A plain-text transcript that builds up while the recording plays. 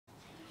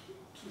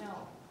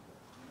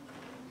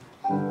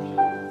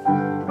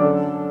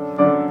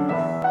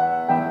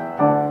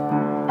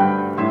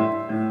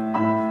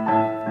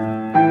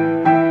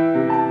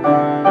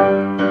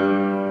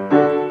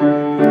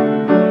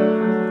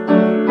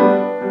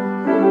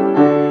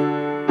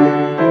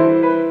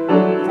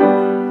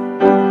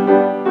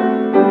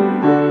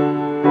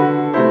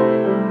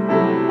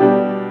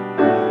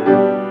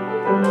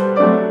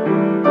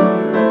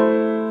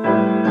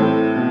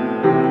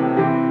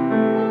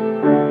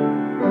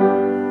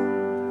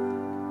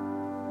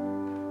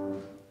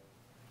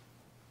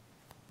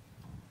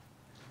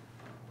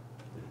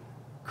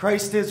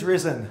Christ is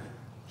risen.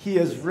 He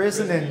is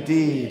risen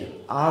indeed.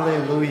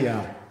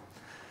 Alleluia.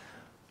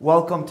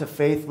 Welcome to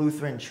Faith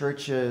Lutheran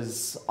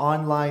Church's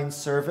online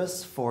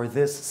service for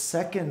this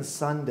second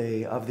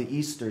Sunday of the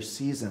Easter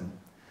season.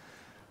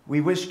 We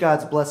wish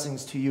God's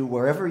blessings to you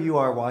wherever you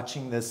are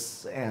watching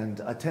this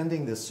and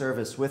attending this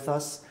service with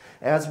us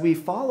as we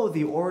follow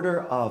the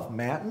order of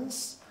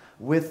Matins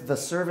with the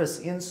service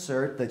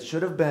insert that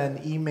should have been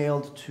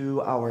emailed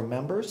to our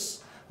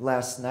members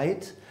last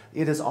night.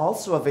 It is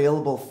also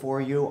available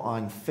for you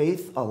on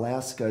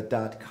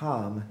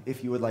faithalaska.com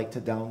if you would like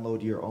to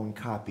download your own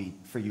copy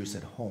for use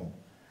at home.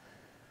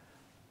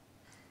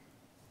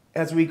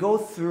 As we go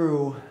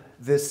through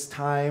this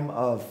time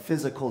of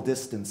physical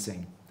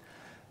distancing,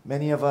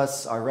 many of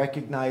us are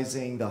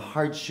recognizing the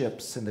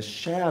hardships and the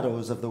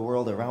shadows of the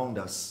world around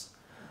us.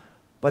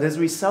 But as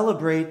we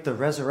celebrate the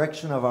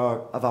resurrection of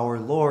our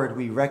Lord,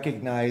 we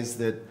recognize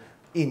that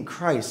in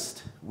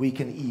Christ we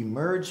can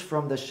emerge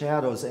from the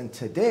shadows, and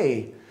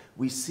today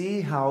we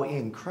see how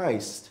in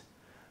Christ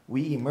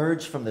we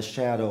emerge from the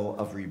shadow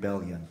of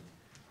rebellion.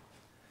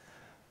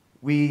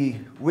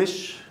 We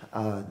wish,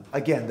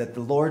 again, that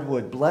the Lord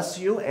would bless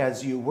you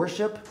as you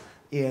worship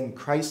in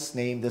Christ's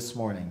name this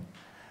morning.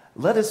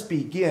 Let us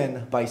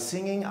begin by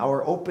singing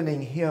our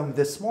opening hymn.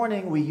 This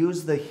morning we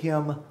use the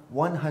hymn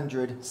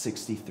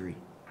 163.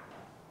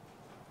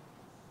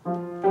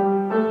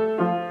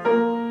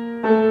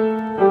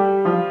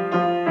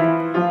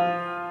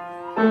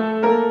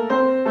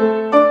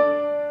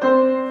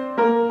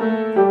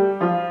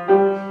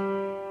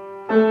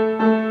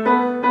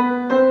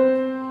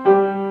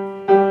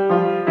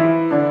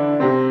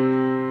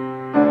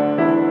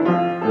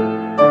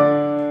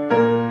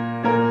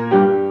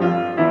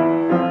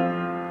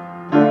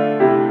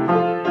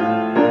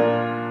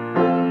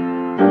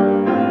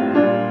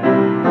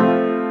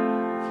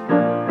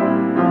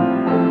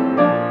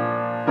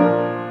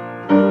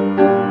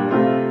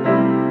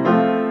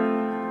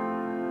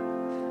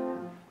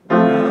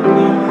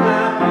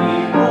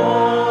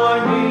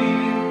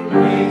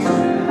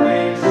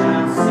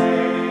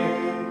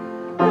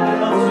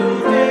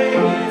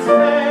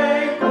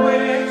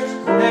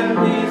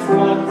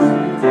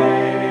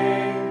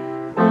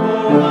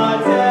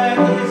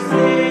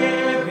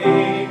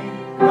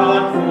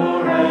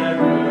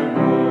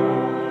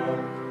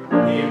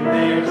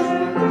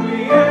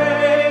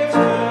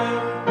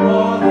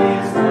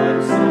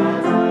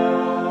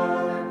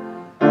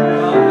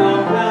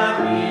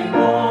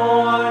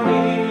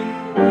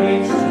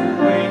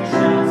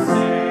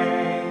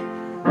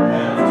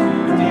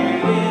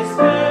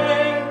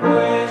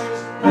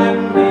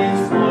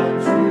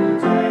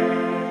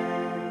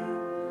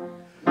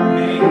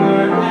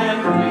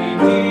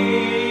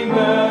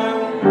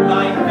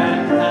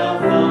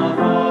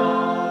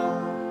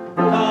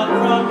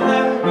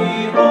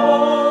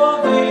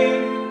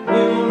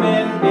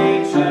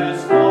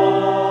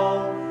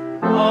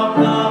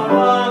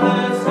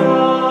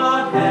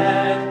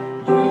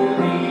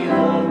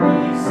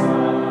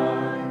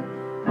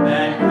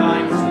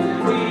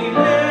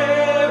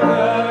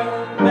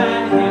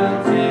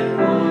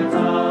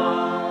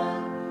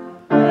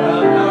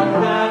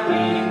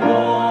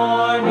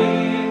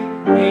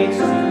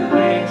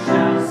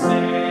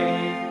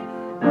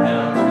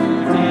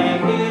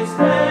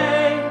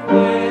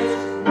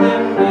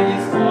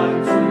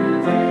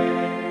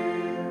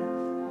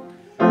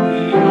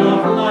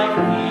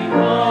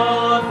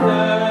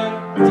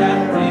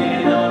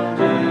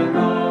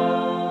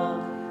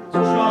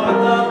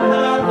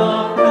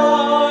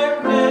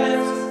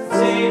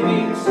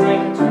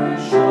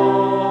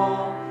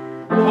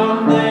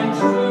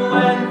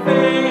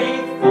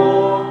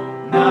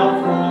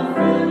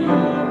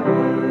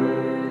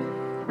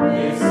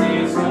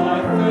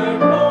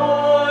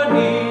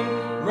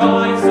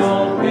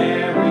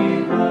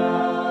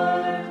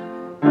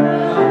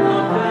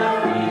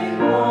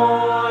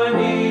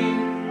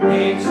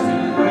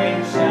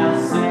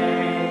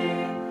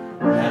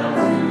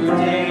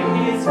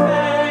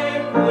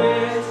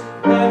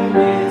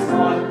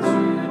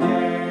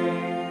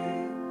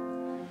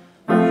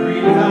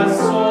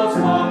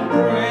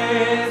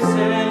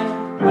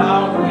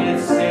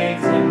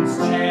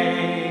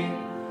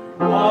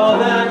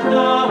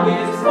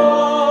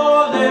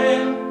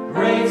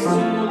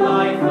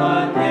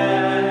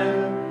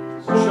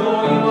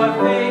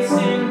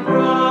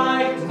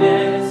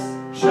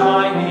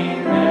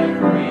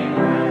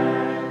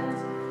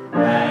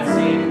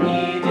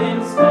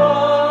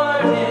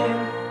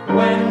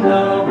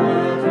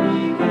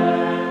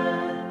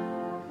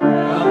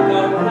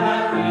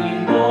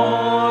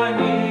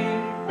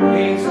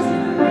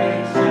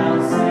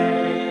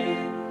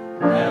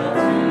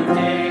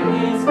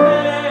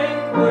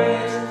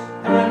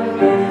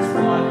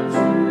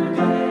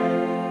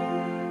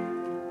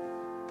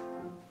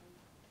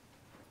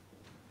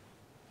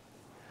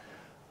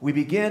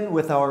 We begin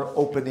with our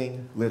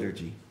opening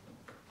liturgy.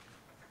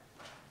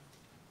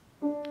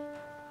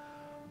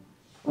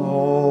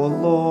 O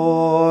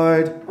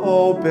Lord,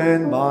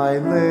 open my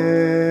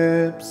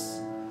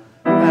lips,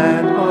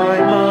 and my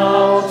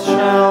mouth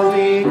shall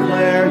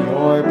declare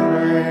your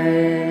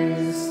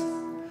praise.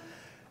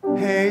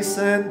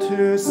 Hasten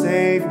to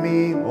save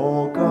me,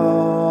 O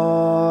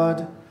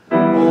God.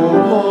 O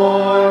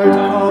Lord,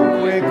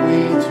 come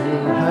quickly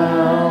to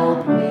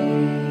help me.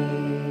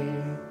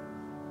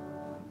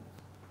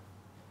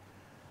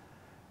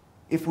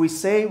 If we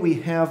say we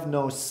have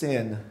no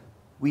sin,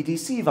 we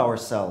deceive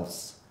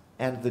ourselves,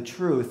 and the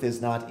truth is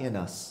not in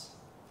us.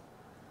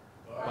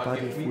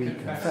 But if we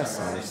confess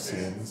our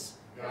sins,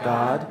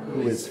 God,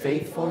 who is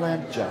faithful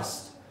and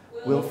just,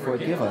 will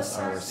forgive us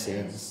our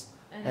sins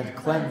and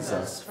cleanse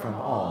us from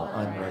all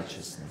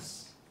unrighteousness.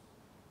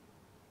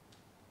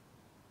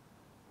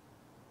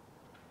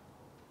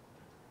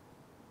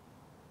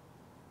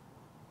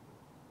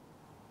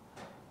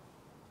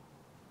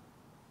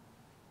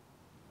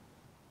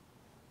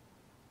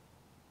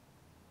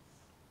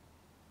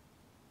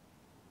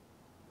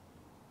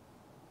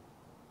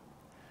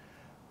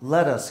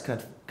 Let us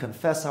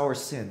confess our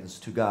sins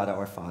to God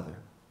our Father.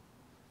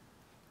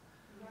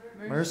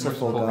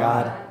 Merciful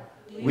God,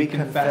 we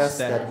confess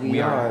that we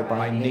are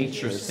by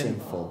nature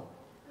sinful.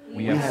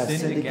 We have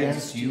sinned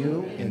against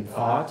you in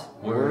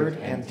thought, word,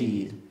 and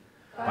deed,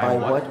 by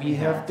what we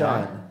have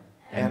done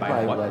and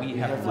by what we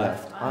have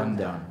left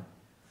undone.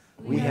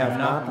 We have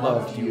not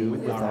loved you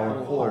with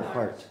our whole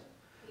heart.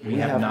 We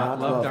have not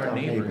loved our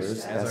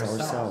neighbors as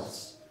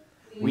ourselves.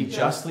 We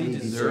justly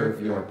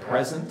deserve your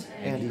present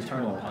and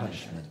eternal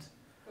punishment.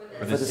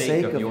 For the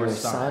sake of your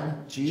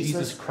Son,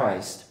 Jesus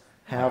Christ,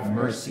 have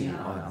mercy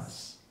on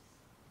us.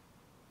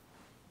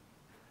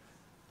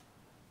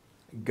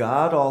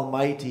 God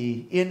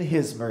Almighty, in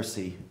his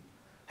mercy,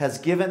 has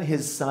given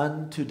his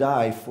Son to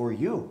die for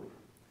you,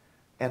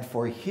 and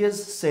for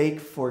his sake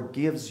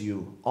forgives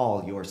you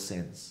all your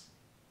sins.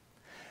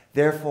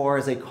 Therefore,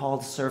 as a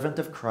called servant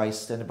of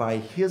Christ, and by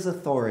his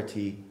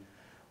authority,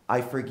 I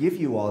forgive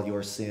you all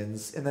your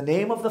sins in the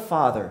name of the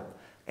Father,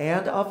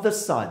 and of the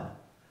Son,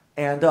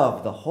 and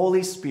of the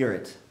Holy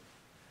Spirit.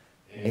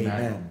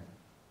 Amen.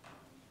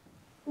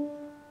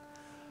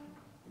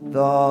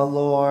 The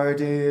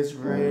Lord is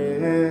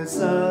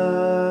risen.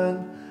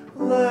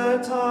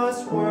 Let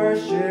us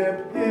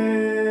worship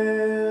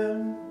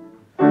him.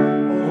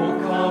 Oh,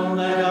 come,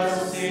 let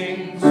us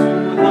sing to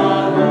the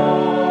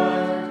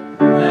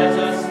Lord. Let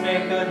us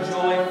make a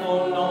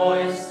joyful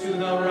noise to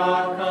the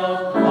rock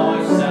of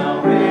our salvation.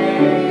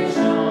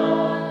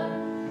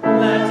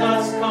 Let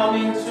us come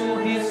into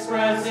his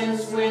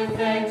presence with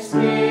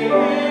thanksgiving.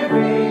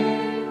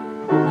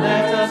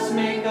 Let us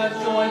make a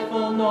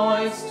joyful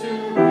noise to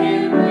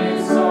him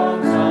with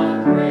songs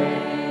of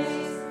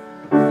praise.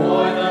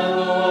 For the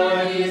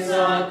Lord is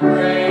a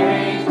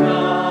great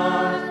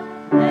God,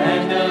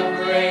 and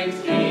a great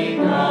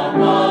King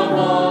above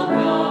all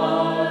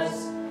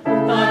gods.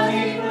 The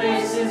deep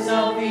places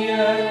of the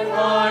earth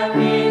are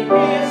in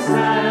his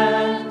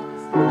hand.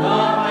 The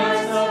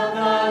heights of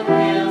the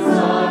hills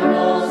are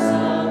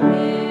also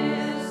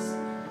his.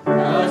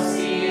 The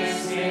sea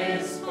is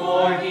his,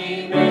 for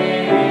he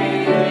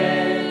made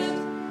it,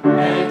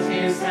 and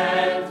his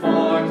hand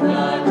formed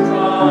the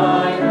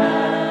dry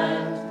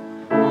land.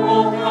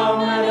 Oh, come,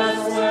 let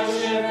us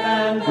worship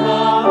and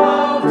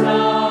bow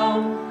down.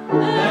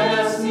 Let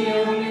us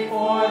kneel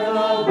before the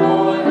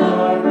Lord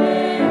our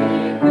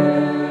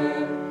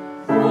Maker.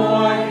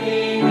 For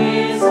he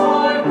is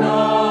our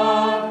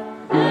God,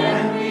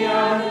 and we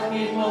are the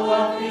people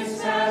of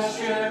his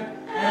pasture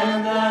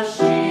and the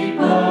sheep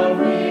of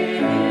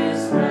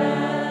his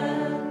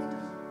hand.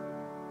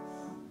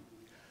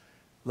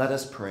 Let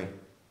us pray.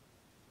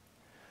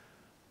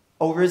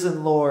 O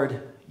risen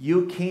Lord,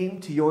 you came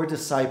to your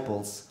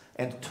disciples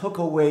and took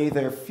away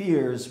their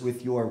fears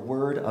with your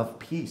word of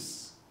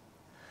peace.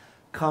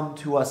 Come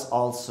to us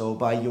also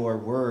by your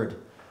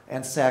word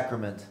and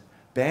sacrament.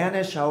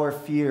 Banish our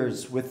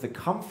fears with the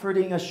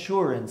comforting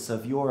assurance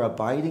of your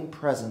abiding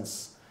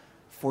presence.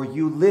 For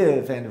you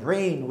live and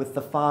reign with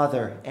the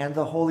Father and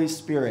the Holy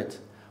Spirit,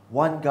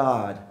 one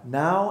God,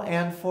 now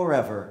and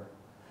forever.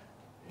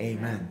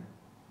 Amen.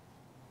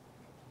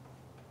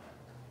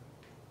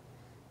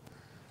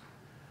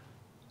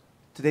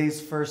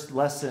 Today's first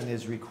lesson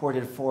is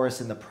recorded for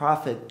us in the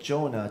prophet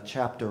Jonah,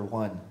 chapter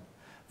 1.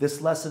 This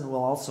lesson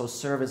will also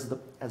serve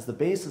as the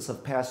basis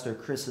of Pastor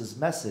Chris's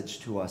message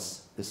to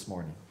us this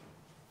morning.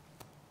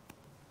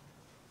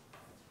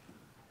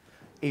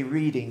 A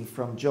reading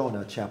from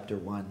Jonah, chapter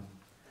 1.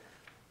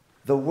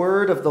 The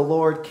word of the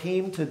Lord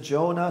came to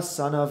Jonah,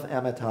 son of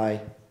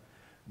Amittai.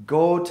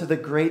 Go to the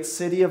great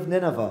city of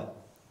Nineveh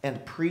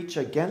and preach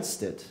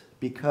against it,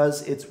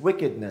 because its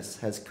wickedness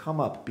has come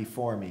up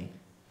before me.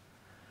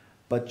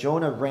 But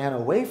Jonah ran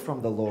away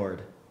from the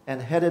Lord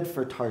and headed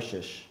for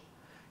Tarshish.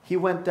 He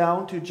went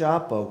down to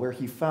Joppa, where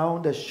he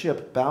found a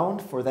ship bound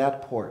for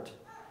that port.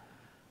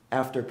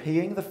 After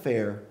paying the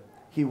fare,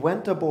 he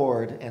went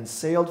aboard and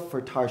sailed for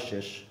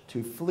Tarshish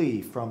to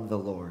flee from the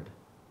Lord.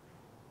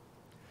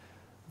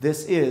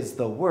 This is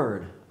the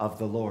word of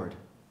the Lord.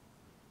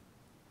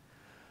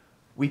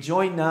 We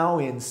join now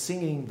in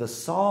singing the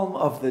Psalm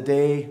of the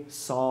day,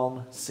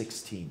 Psalm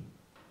 16.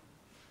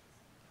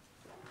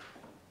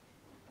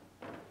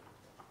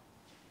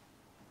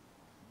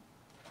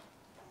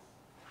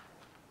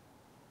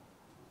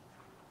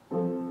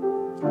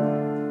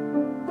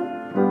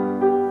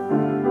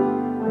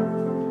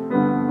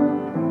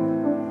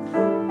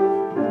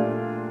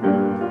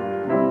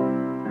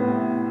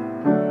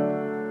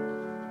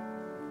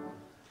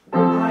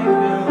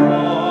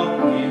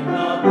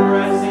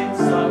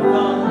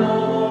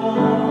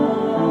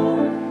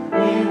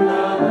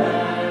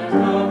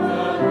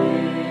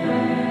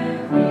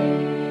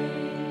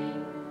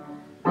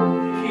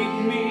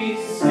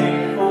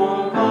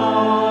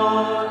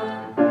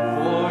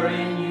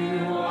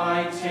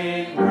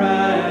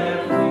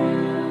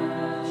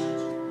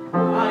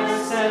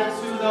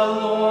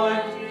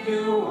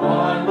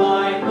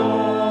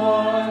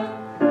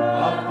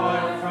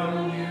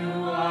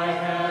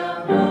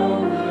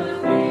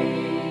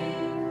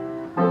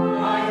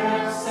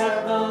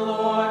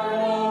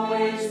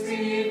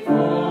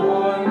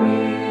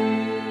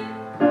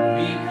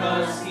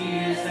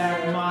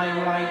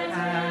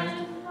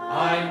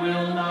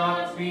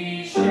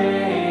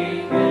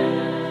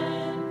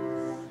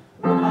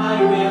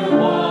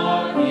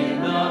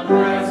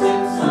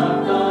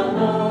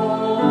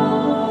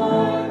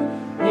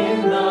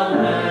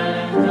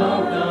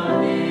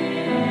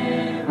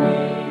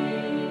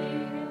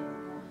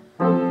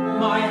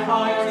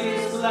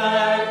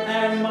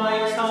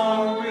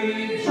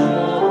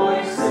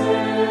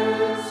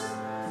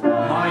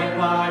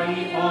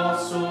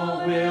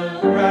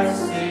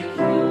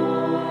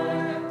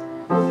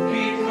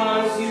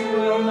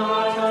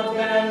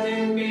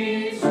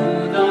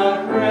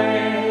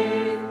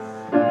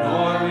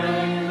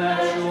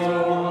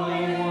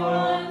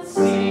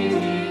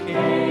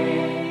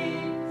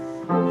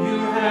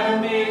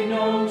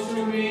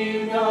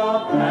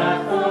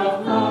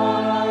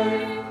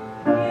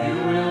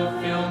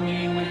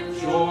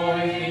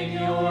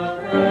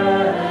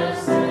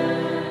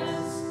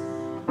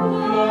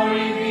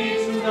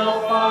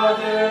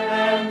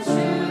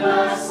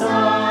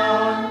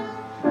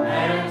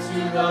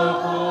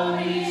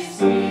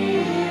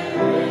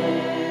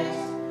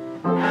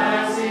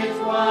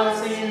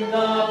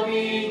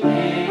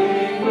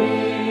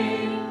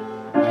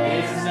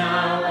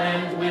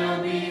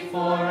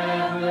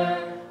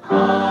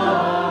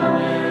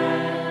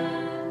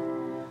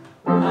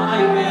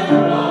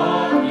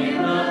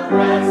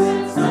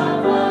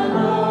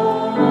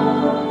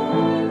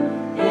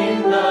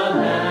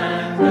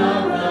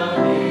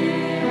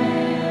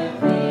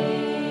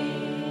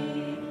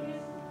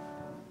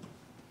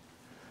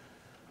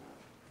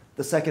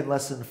 The second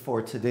lesson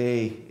for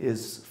today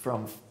is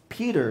from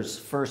Peter's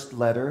first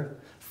letter,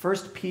 1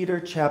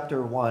 Peter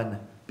chapter 1,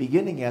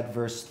 beginning at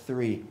verse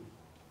 3.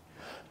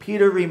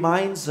 Peter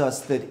reminds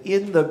us that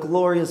in the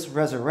glorious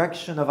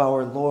resurrection of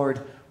our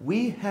Lord,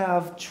 we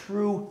have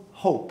true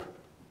hope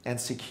and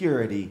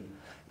security,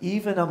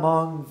 even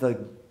among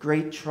the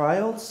great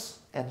trials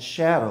and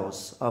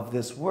shadows of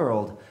this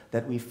world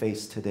that we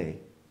face today.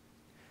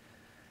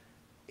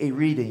 A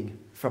reading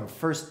from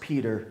 1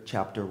 Peter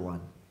chapter 1.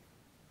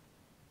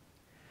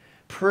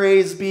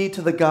 Praise be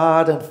to the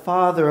God and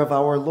Father of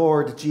our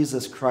Lord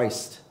Jesus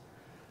Christ.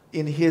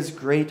 In his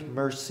great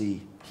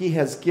mercy, he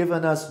has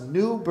given us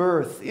new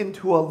birth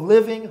into a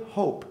living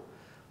hope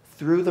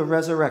through the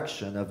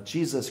resurrection of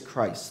Jesus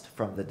Christ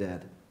from the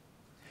dead,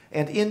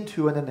 and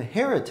into an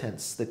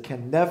inheritance that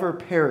can never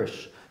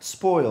perish,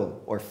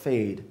 spoil, or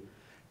fade,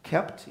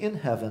 kept in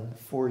heaven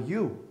for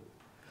you,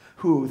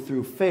 who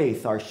through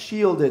faith are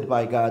shielded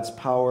by God's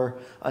power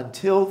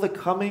until the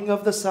coming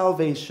of the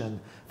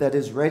salvation that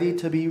is ready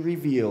to be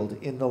revealed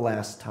in the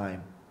last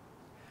time.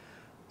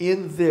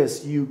 In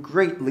this you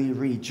greatly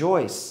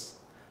rejoice,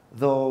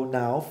 though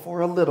now for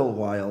a little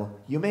while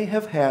you may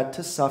have had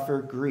to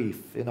suffer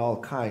grief in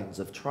all kinds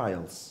of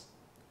trials.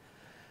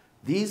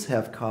 These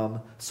have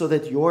come so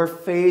that your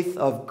faith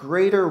of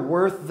greater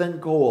worth than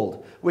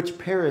gold, which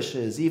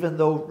perishes even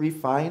though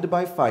refined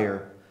by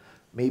fire,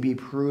 may be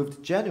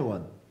proved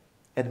genuine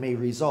and may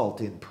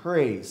result in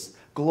praise,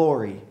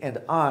 glory,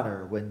 and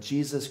honor when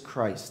Jesus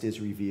Christ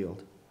is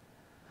revealed.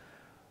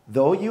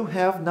 Though you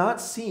have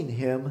not seen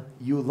him,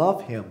 you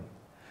love him.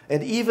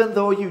 And even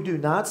though you do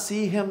not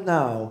see him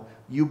now,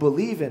 you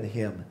believe in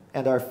him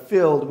and are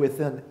filled with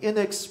an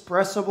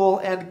inexpressible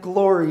and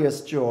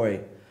glorious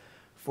joy.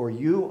 For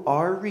you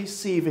are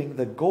receiving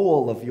the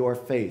goal of your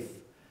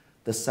faith,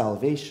 the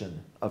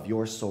salvation of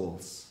your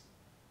souls.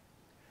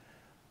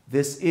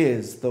 This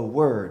is the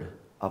word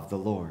of the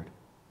Lord.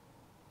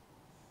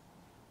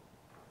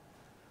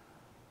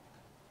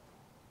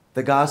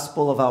 The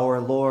gospel of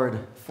our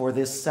Lord for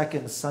this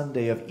second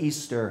Sunday of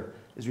Easter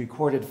is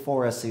recorded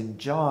for us in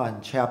John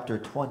chapter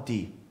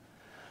 20.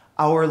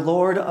 Our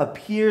Lord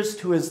appears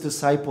to his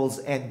disciples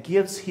and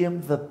gives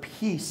him the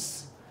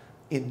peace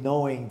in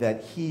knowing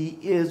that he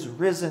is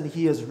risen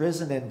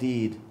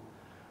indeed.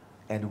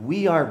 And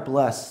we are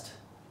blessed,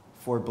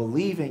 for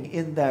believing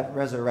in that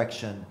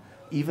resurrection,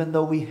 even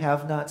though we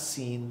have not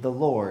seen the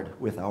Lord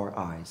with our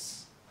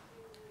eyes.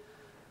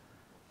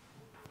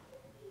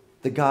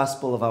 The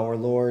Gospel of our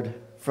Lord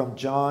from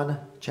John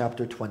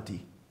chapter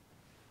 20.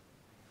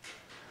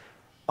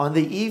 On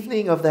the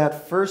evening of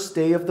that first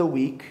day of the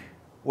week,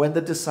 when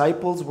the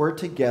disciples were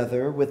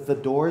together with the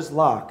doors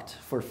locked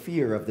for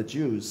fear of the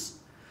Jews,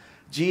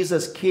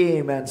 Jesus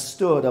came and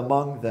stood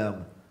among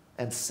them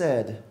and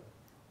said,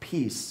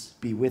 "Peace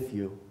be with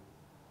you."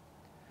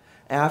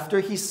 After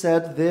he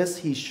said this,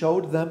 he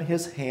showed them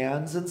his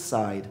hands and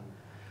side.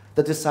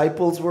 The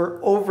disciples were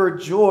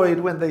overjoyed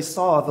when they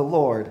saw the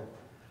Lord.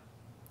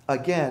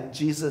 Again,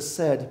 Jesus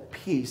said,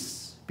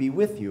 "Peace be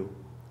with you.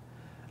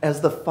 As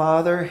the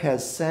Father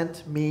has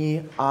sent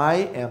me, I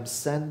am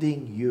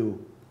sending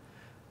you."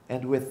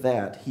 And with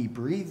that, he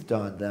breathed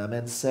on them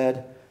and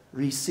said,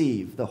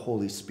 "Receive the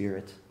Holy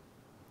Spirit.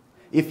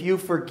 If you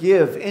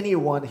forgive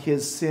anyone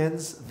his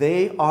sins,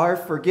 they are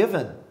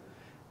forgiven.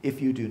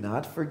 If you do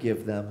not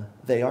forgive them,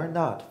 they are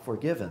not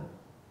forgiven."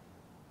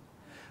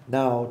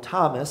 Now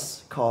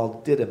Thomas,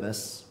 called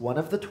Didymus, one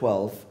of the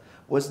 12,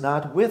 was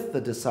not with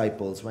the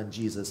disciples when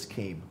Jesus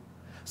came.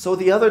 So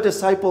the other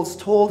disciples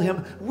told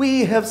him,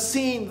 "We have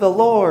seen the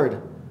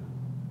Lord."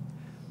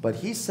 But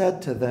he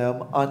said to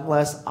them,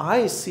 "Unless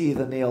I see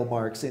the nail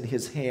marks in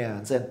his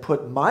hands, and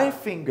put my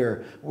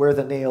finger where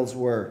the nails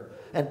were,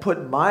 and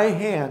put my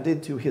hand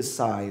into his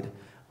side,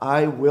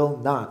 I will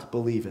not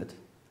believe it."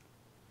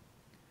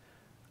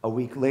 A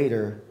week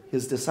later,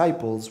 his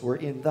disciples were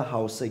in the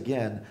house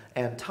again,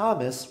 and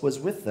Thomas was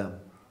with them.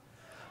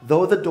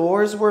 Though the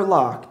doors were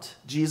locked,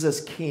 Jesus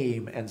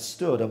came and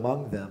stood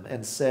among them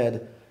and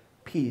said,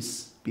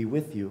 "Peace be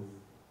with you."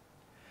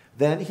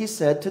 Then he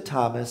said to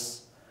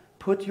Thomas,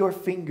 "Put your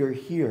finger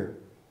here.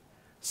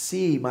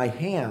 See my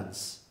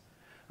hands.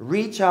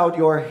 Reach out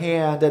your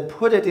hand and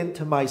put it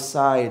into my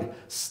side.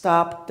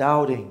 Stop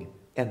doubting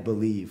and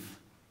believe."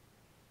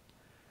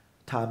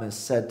 Thomas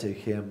said to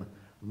him,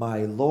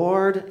 "My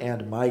Lord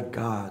and my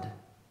God."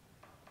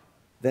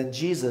 Then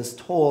Jesus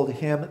told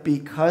him,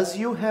 "Because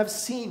you have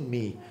seen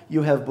me,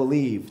 you have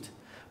believed.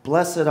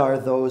 Blessed are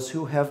those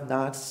who have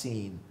not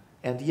seen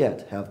and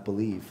yet have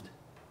believed."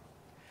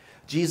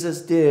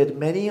 Jesus did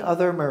many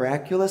other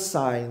miraculous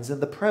signs in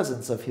the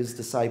presence of his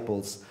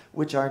disciples,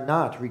 which are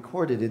not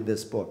recorded in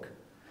this book.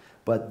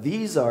 But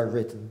these are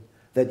written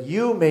that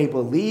you may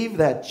believe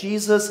that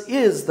Jesus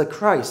is the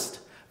Christ,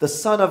 the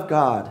Son of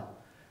God,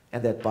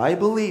 and that by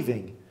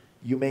believing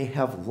you may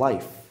have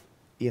life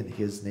in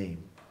his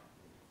name.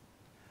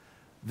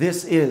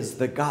 This is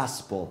the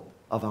gospel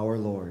of our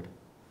Lord.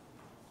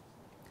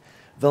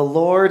 The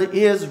Lord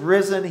is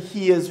risen.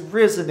 He is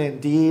risen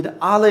indeed.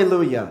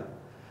 Alleluia.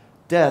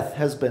 Death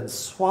has been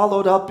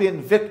swallowed up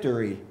in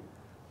victory.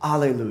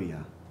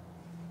 Alleluia.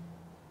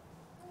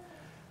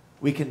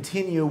 We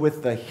continue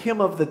with the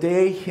hymn of the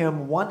day,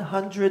 hymn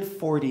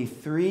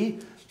 143,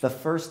 the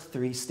first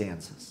three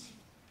stanzas.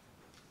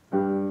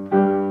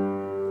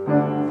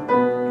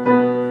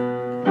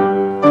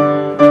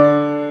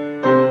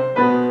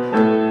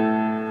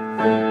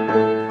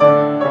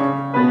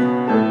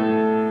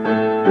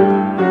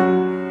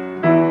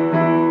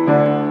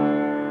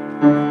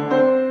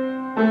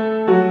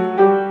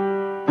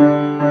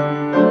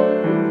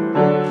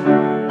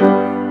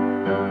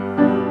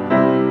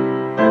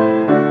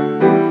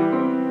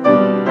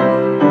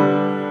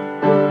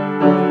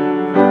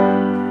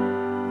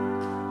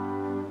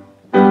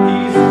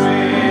 He's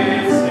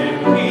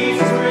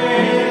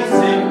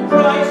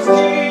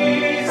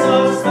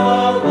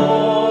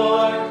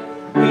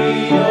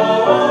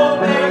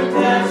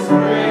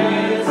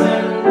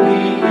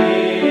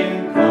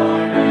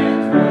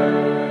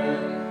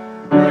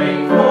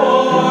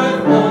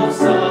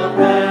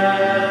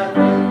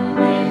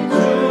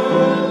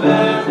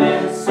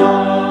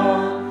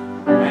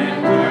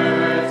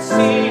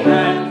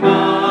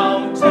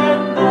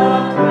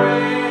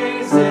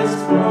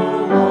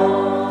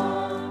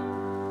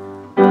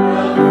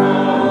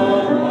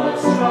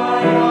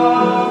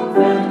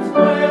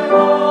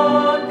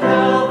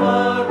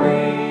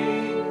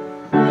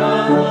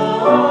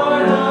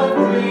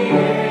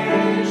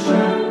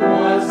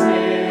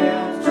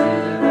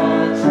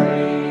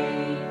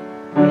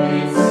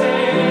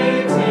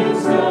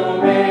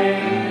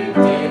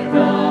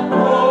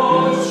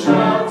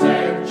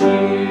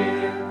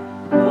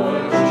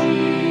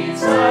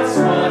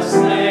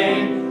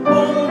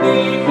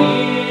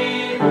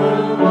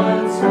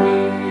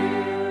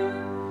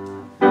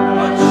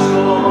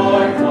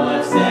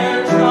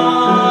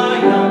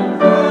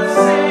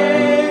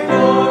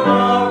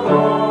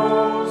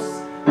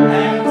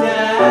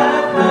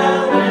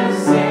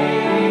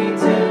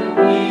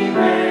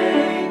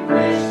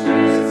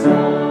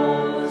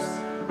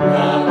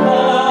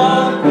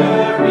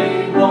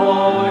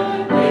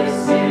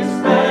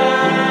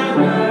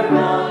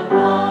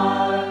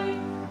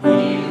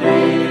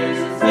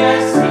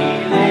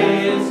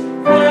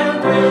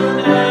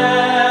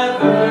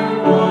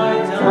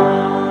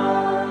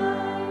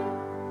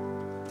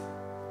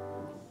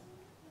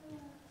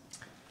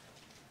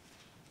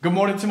Good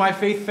morning to my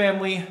faith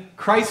family.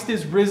 Christ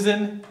is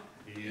risen.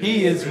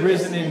 He is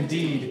risen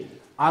indeed.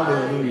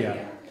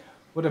 Alleluia.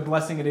 What a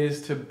blessing it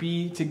is to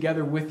be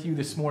together with you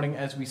this morning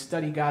as we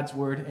study God's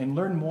Word and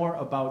learn more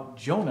about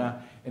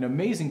Jonah, an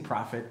amazing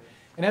prophet.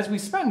 And as we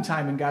spend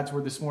time in God's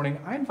Word this morning,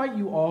 I invite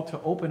you all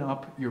to open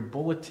up your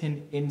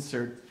bulletin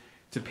insert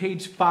to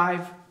page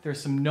 5.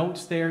 There's some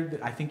notes there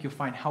that I think you'll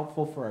find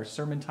helpful for our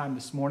sermon time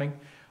this morning.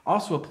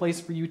 Also a place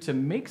for you to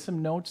make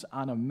some notes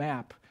on a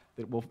map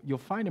that you'll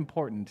find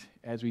important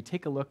as we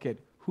take a look at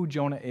who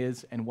Jonah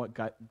is and what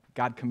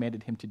God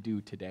commanded him to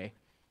do today.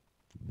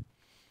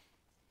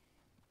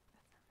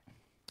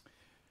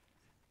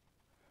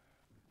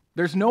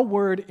 There's no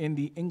word in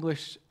the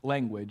English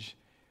language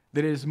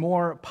that is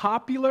more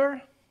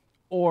popular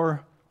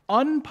or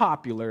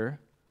unpopular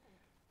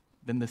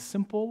than the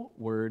simple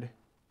word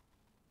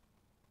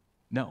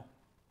no.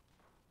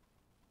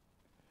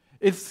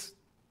 It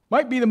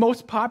might be the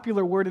most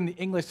popular word in the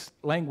English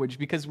language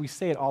because we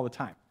say it all the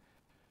time.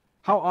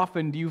 How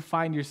often do you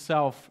find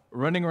yourself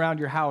running around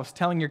your house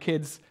telling your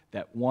kids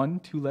that one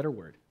two-letter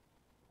word?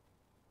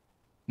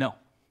 No.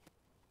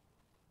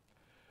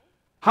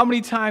 How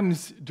many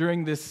times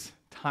during this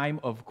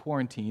time of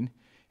quarantine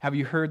have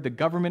you heard the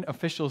government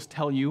officials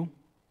tell you,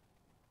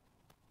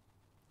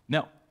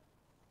 no,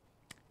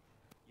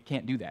 you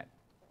can't do that?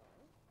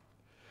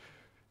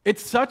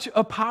 It's such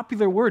a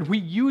popular word. We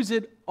use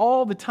it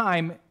all the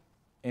time,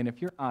 and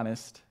if you're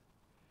honest,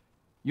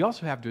 you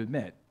also have to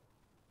admit,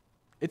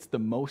 it's the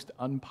most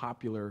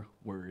unpopular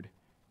word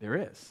there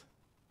is.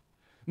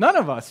 None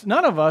of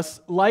us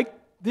like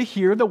to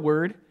hear the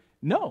word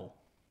no.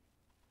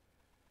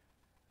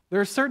 There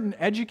are certain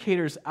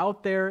educators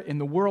out there in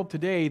the world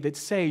today that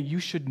say you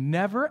should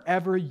never,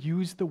 ever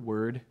use the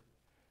word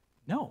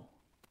no.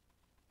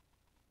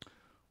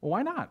 Well,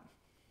 why not?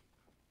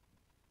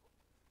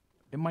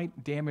 It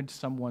might damage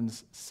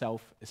someone's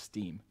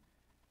self-esteem.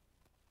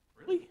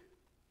 Really?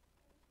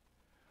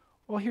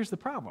 Well, here's the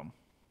problem.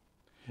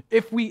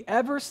 If we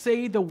ever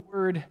say the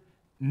word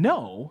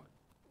no,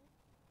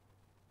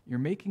 you're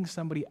making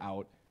somebody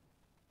out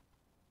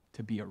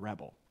to be a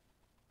rebel.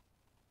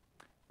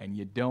 And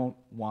you don't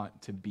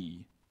want to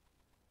be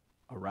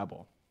a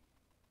rebel.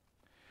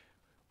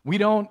 We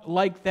don't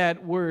like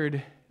that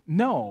word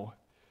no.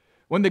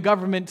 When the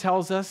government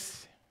tells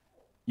us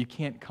you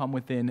can't come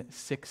within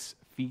 6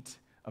 feet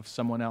of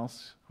someone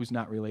else who's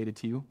not related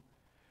to you.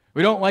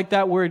 We don't like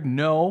that word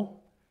no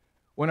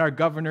when our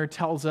governor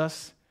tells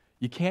us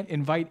you can't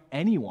invite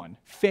anyone,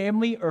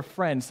 family or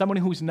friend, someone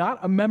who's not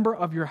a member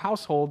of your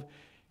household,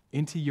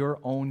 into your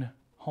own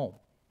home.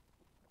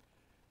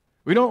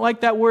 We don't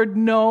like that word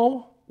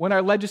no when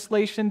our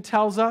legislation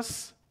tells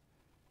us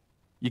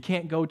you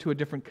can't go to a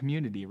different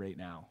community right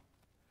now.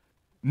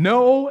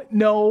 No,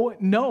 no,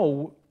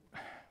 no.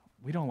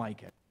 We don't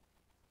like it.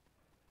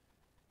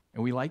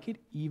 And we like it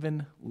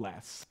even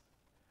less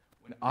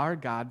when our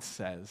God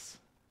says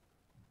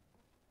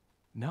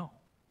no.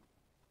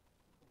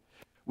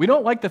 We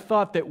don't like the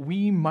thought that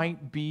we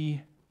might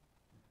be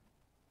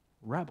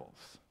rebels.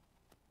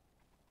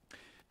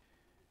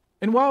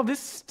 And while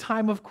this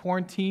time of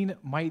quarantine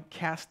might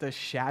cast a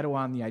shadow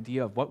on the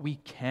idea of what we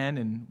can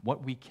and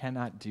what we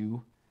cannot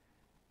do,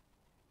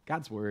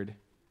 God's word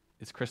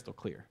is crystal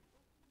clear.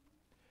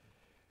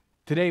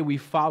 Today we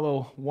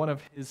follow one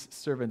of his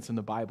servants in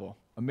the Bible,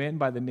 a man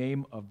by the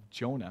name of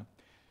Jonah,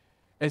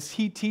 as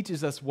he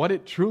teaches us what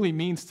it truly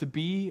means to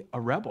be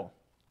a rebel,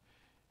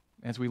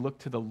 as we look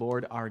to the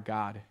Lord our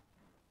God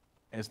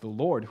as the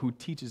Lord who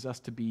teaches us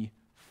to be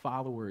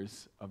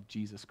followers of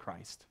Jesus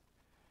Christ.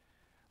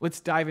 Let's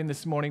dive in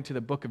this morning to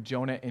the book of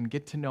Jonah and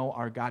get to know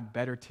our God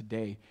better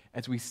today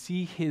as we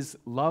see his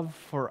love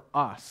for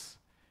us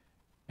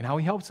and how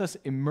he helps us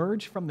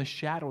emerge from the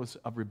shadows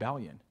of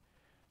rebellion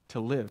to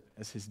live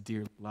as his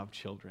dearly loved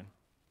children.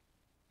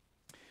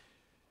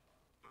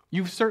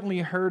 You've certainly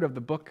heard of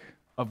the book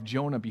of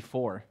Jonah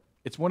before.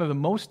 It's one of the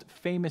most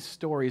famous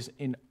stories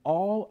in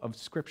all of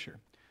Scripture.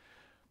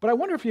 But I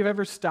wonder if you've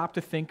ever stopped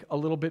to think a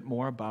little bit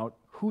more about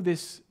who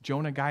this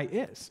Jonah guy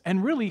is,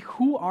 and really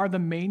who are the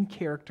main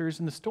characters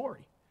in the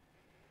story.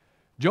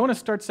 Jonah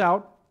starts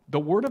out, the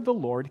word of the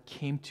Lord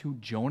came to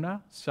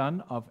Jonah,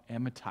 son of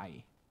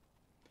Amittai.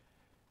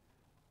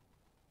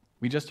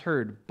 We just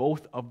heard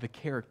both of the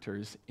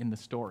characters in the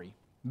story.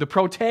 The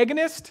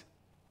protagonist,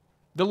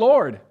 the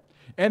Lord,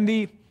 and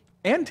the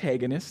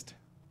antagonist,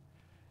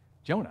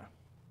 Jonah.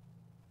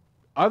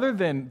 Other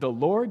than the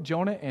Lord,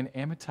 Jonah, and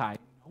Amittai,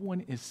 no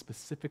one is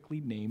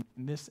specifically named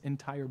in this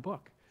entire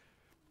book.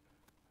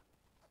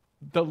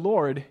 The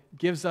Lord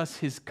gives us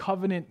his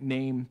covenant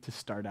name to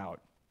start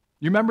out.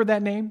 You remember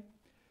that name?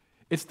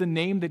 It's the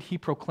name that he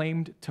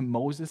proclaimed to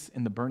Moses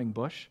in the burning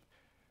bush.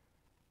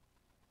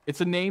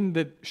 It's a name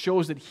that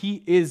shows that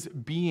he is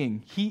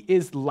being. He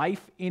is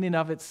life in and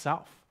of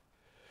itself.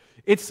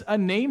 It's a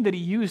name that he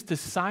used to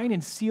sign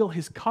and seal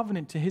his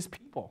covenant to his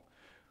people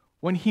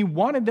when he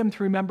wanted them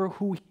to remember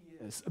who he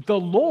is. The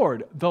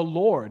Lord,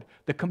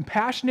 the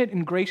compassionate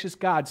and gracious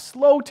God,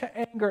 slow to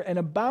anger and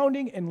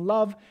abounding in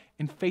love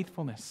and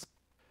faithfulness.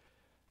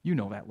 You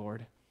know that,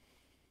 Lord.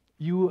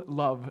 you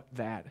love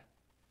that,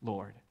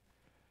 Lord.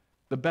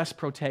 The best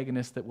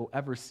protagonist that we'll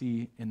ever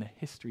see in the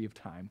history of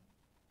time.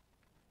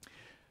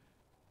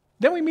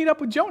 Then we meet up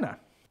with Jonah.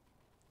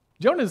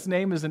 Jonah's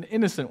name is an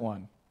innocent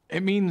one.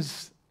 It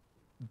means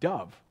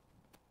dove.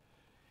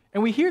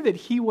 And we hear that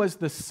he was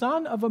the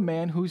son of a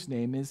man whose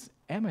name is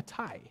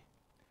Amittai.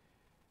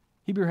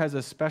 Hebrew has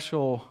a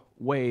special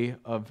way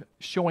of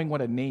showing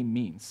what a name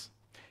means.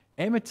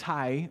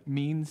 Amittai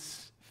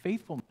means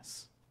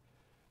faithfulness.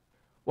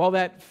 While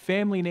that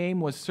family name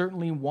was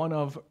certainly one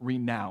of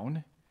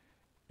renown,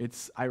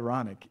 it's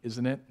ironic,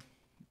 isn't it,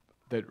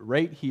 that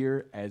right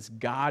here, as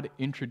God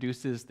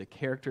introduces the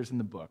characters in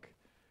the book,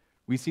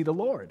 we see the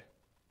Lord,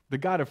 the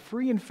God of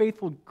free and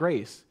faithful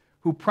grace,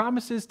 who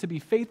promises to be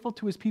faithful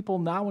to his people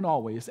now and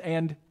always,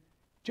 and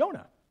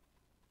Jonah,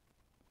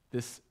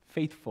 this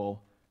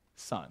faithful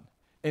son,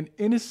 an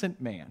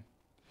innocent man.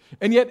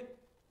 And yet,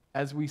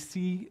 as we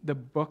see the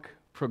book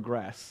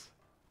progress,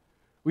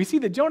 we see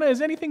that Jonah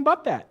is anything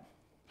but that.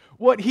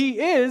 What he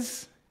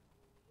is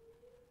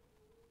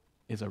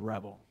a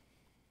rebel.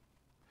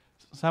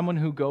 Someone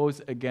who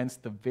goes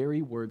against the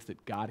very words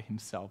that God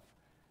himself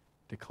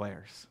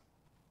declares.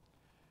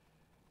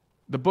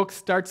 The book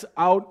starts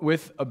out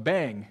with a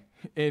bang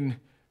in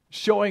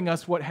showing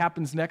us what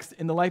happens next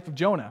in the life of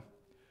Jonah.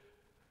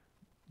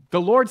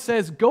 The Lord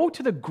says, "Go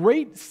to the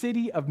great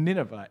city of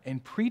Nineveh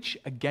and preach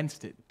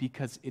against it,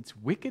 because its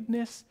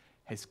wickedness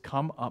has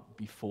come up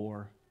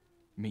before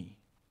me."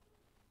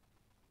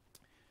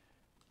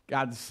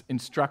 God's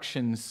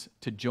instructions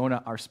to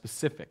Jonah are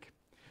specific.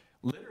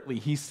 Literally,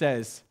 he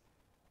says,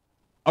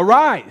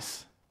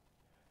 "Arise,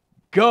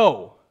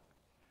 go.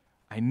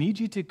 I need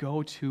you to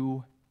go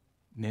to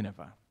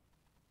Nineveh."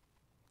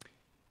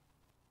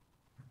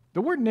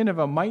 The word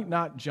Nineveh might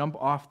not jump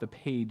off the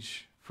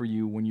page for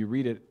you when you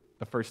read it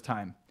the first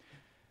time.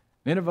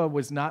 Nineveh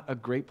was not a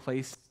great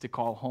place to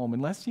call home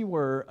unless you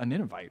were a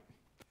Ninevite.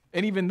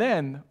 And even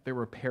then, there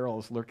were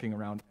perils lurking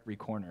around every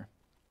corner.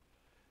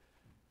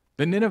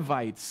 The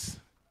Ninevites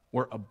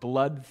were a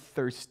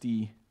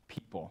bloodthirsty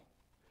people.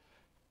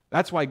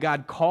 That's why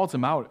God calls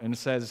them out and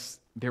says,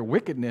 their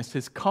wickedness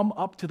has come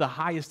up to the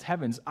highest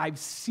heavens. I've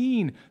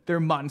seen their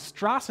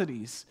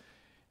monstrosities.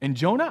 And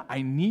Jonah,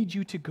 I need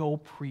you to go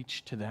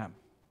preach to them.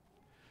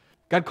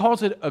 God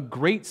calls it a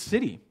great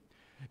city,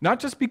 not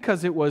just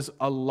because it was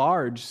a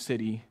large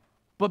city,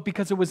 but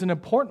because it was an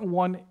important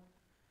one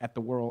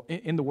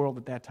in the world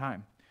at that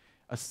time,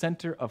 a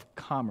center of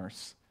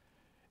commerce.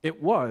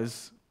 It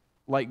was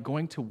like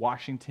going to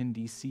Washington,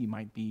 D.C.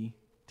 might be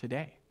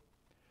today.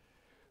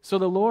 So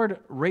the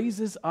Lord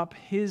raises up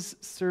his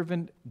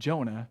servant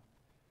Jonah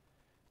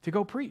to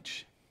go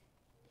preach.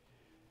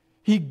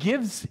 He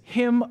gives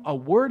him a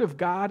word of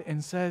God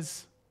and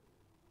says,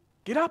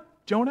 "Get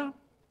up, Jonah,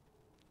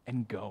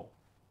 and go."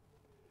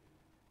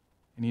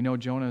 And you know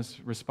Jonah's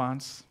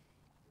response?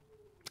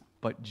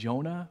 But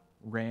Jonah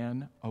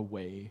ran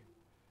away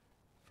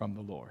from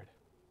the Lord.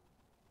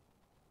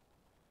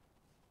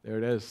 There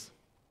it is.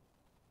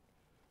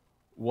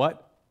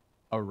 What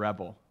a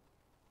rebel.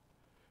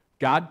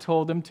 God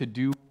told him to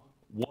do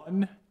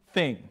one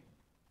thing.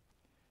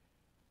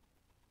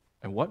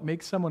 And what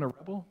makes someone a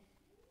rebel?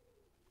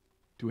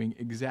 Doing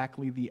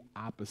exactly the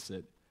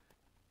opposite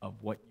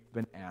of what you've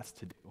been asked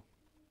to do.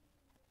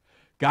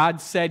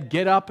 God said,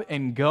 "Get up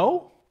and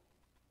go."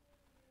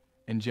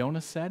 And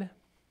Jonah said,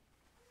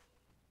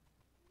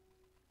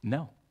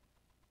 "No.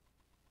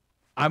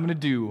 I'm going to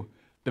do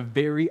the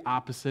very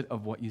opposite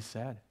of what you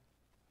said."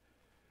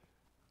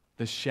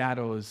 The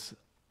shadows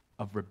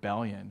of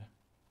rebellion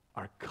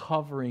are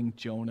covering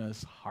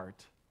Jonah's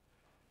heart.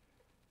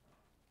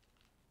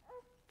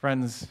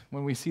 Friends,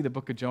 when we see the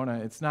book of Jonah,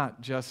 it's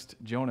not just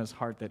Jonah's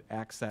heart that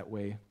acts that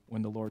way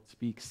when the Lord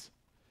speaks.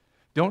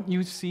 Don't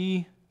you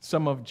see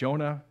some of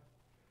Jonah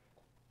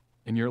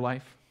in your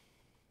life?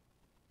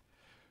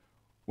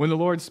 When the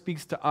Lord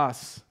speaks to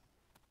us,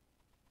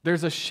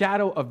 there's a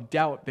shadow of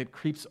doubt that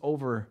creeps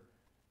over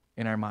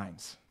in our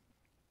minds.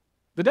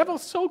 The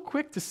devil's so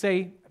quick to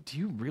say, "Do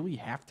you really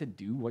have to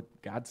do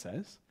what God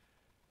says?"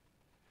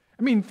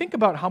 I mean, think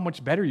about how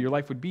much better your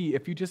life would be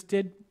if you just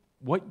did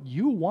what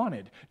you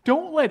wanted.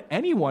 Don't let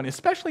anyone,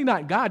 especially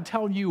not God,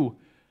 tell you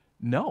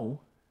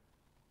no.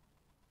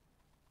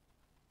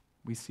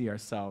 We see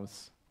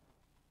ourselves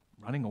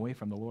running away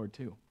from the Lord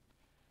too,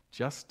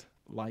 just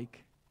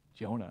like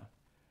Jonah,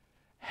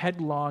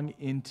 headlong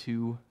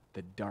into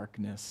the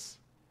darkness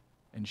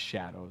and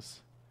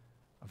shadows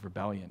of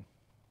rebellion.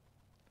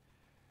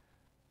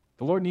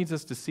 The Lord needs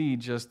us to see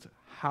just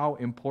how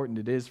important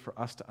it is for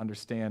us to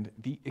understand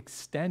the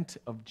extent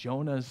of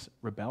Jonah's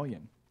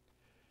rebellion.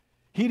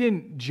 He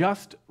didn't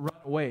just run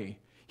away.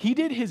 He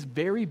did his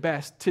very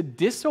best to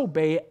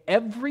disobey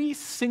every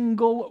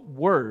single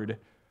word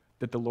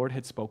that the Lord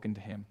had spoken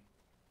to him.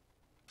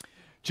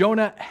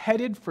 Jonah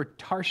headed for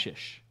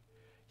Tarshish.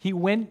 He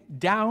went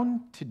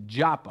down to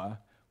Joppa,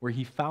 where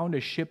he found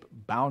a ship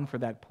bound for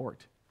that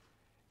port.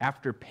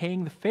 After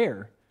paying the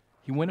fare,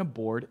 he went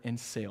aboard and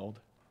sailed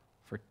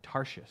for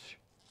Tarshish.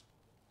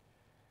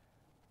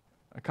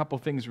 a couple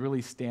things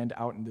really stand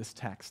out in this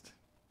text.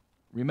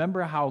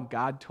 Remember how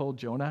God told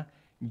Jonah,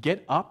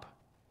 get up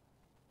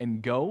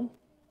and go?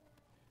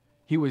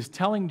 He was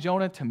telling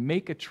Jonah to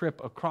make a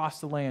trip across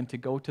the land to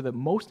go to the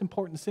most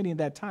important city at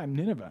that time,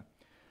 Nineveh.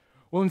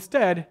 Well,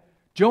 instead,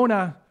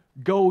 Jonah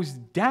goes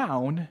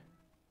down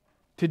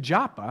to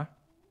Joppa,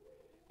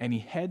 and he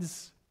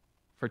heads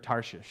for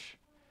Tarshish.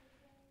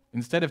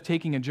 Instead of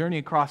taking a journey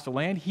across the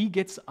land, he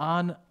gets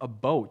on a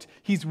boat.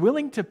 He's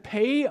willing to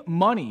pay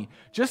money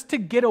just to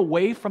get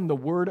away from the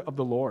word of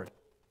the Lord.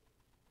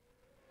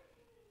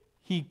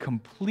 He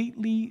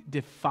completely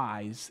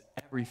defies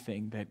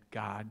everything that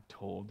God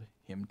told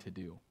him to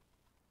do.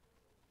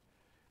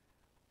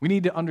 We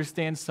need to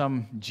understand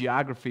some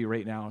geography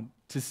right now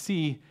to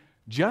see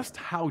just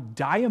how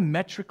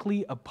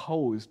diametrically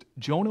opposed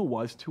Jonah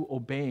was to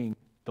obeying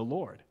the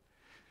Lord.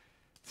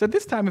 So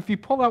this time, if you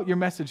pull out your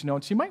message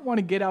notes, you might want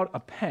to get out a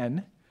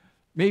pen,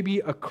 maybe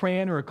a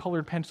crayon or a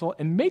colored pencil,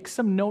 and make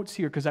some notes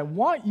here, because I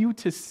want you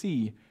to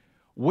see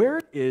where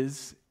it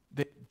is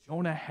that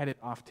Jonah headed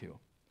off to.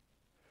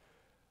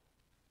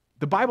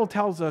 The Bible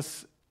tells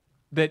us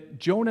that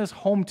Jonah's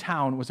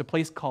hometown was a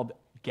place called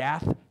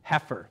Gath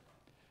Hepher.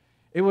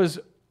 It was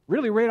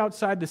really right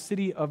outside the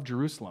city of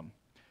Jerusalem.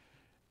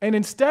 And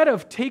instead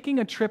of taking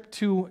a trip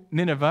to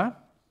Nineveh,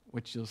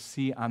 which you'll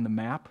see on the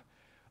map,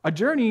 a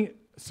journey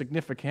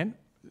significant,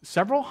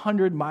 several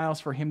hundred miles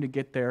for him to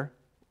get there,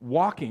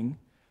 walking,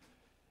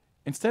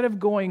 instead of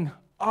going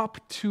up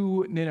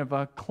to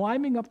Nineveh,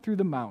 climbing up through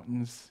the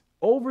mountains,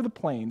 over the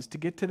plains to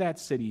get to that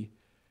city,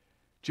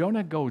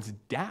 Jonah goes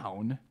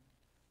down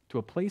to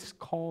a place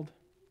called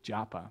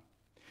Joppa.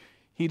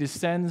 He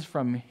descends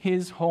from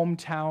his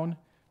hometown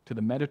to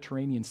the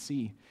Mediterranean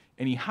Sea,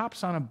 and he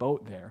hops on a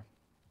boat there.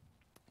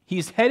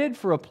 He's headed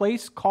for a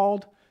place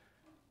called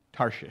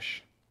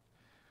Tarshish.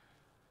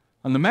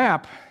 On the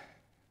map,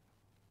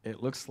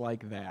 it looks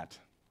like that.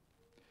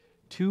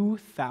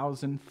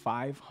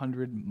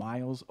 2,500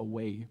 miles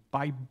away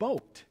by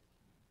boat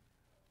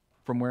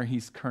from where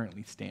he's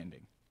currently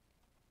standing.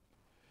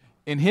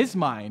 In his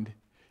mind,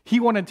 he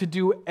wanted to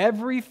do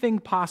everything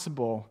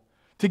possible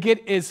to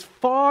get as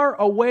far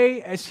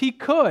away as he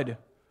could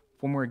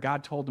from where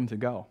God told him to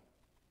go.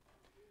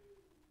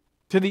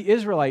 To the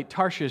Israelite,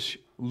 Tarshish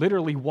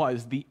literally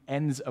was the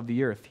ends of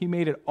the earth. He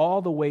made it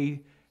all the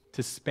way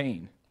to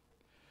Spain.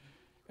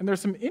 And there's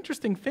some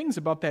interesting things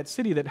about that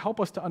city that help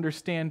us to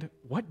understand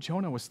what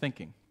Jonah was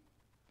thinking.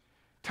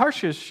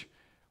 Tarshish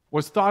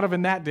was thought of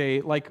in that day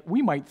like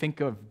we might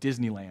think of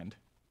Disneyland.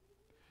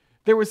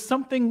 There was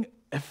something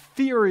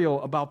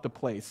ethereal about the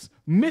place,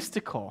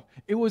 mystical.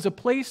 It was a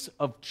place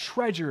of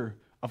treasure,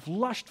 of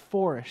lush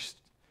forest,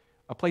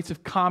 a place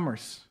of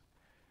commerce.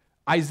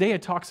 Isaiah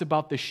talks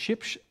about the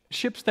ships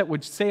that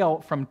would sail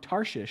from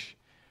Tarshish,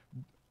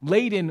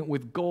 laden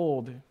with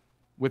gold,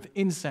 with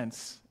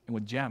incense, and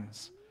with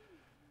gems.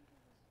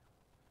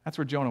 That's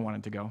where Jonah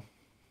wanted to go.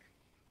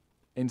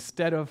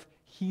 Instead of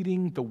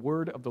heeding the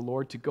word of the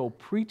Lord to go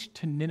preach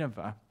to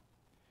Nineveh,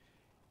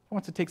 he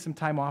wants to take some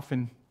time off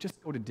and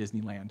just go to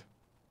Disneyland.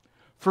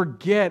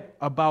 Forget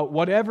about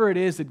whatever it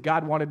is that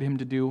God wanted him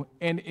to do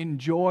and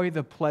enjoy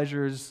the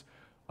pleasures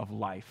of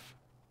life.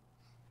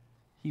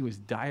 He was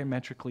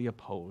diametrically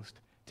opposed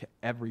to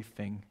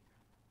everything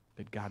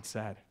that God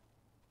said.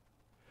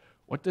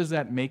 What does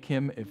that make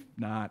him if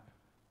not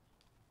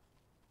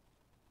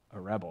a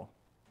rebel?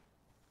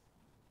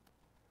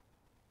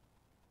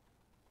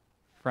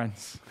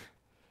 Friends,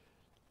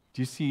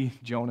 do you see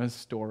Jonah's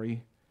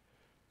story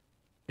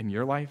in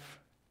your life?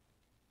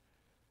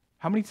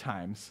 How many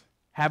times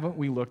haven't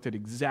we looked at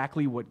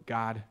exactly what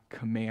God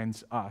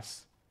commands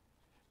us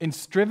and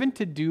striven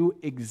to do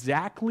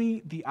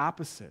exactly the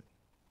opposite?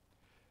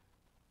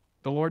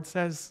 The Lord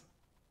says,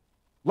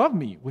 love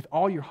me with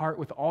all your heart,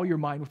 with all your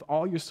mind, with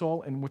all your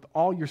soul, and with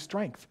all your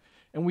strength.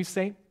 And we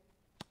say,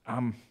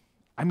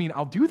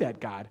 I'll do that,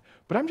 God,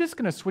 but I'm just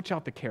going to switch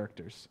out the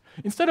characters.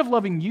 Instead of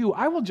loving you,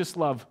 I will just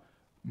love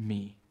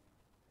me.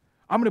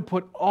 I'm going to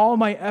put all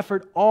my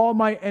effort, all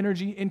my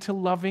energy into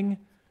loving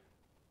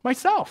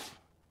myself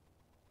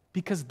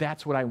because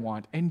that's what I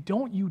want. And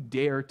don't you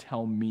dare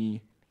tell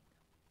me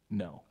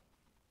no.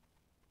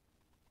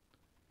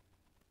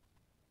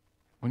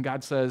 When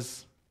God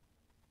says,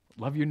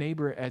 love your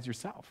neighbor as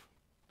yourself,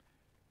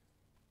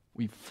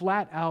 we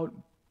flat out,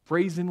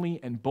 brazenly,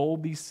 and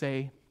boldly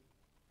say,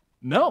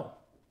 no.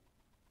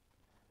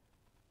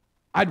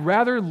 I'd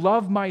rather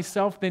love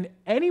myself than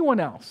anyone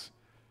else,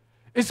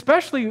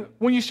 especially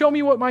when you show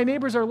me what my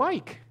neighbors are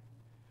like.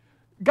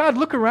 God,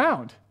 look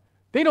around.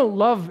 They don't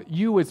love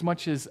you as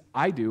much as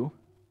I do.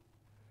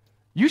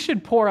 You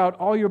should pour out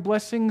all your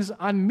blessings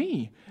on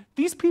me.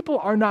 These people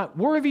are not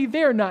worthy.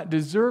 They're not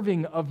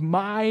deserving of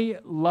my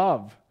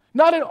love.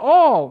 Not at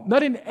all.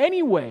 Not in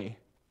any way.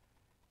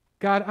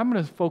 God, I'm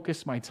going to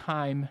focus my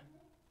time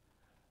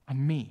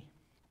on me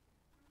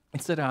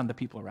instead of on the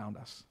people around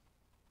us.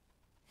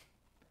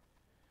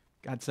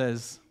 God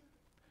says,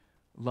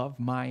 love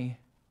my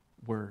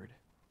word.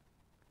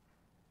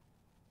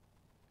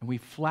 And we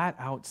flat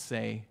out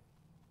say,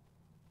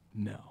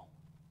 no.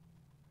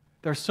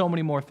 There are so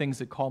many more things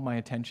that call my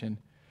attention,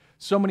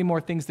 so many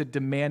more things that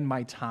demand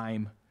my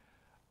time.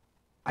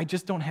 I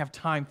just don't have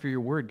time for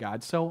your word,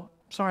 God. So,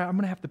 sorry, I'm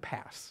going to have to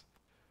pass.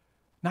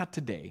 Not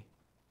today.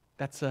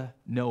 That's a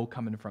no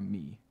coming from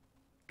me,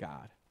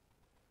 God.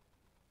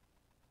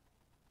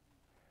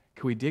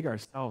 Can we dig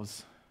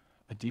ourselves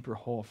a deeper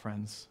hole,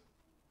 friends?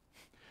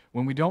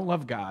 When we don't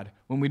love God,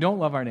 when we don't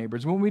love our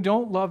neighbors, when we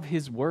don't love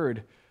his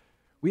word,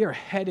 we are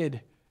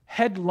headed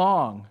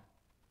headlong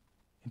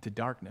into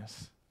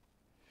darkness.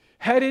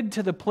 Headed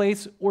to the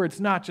place where it's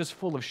not just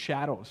full of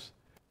shadows.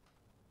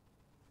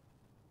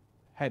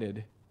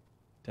 Headed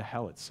to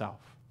hell itself.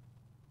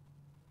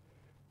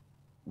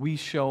 We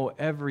show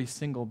every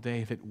single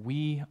day that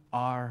we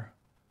are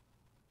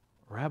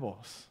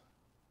rebels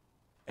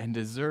and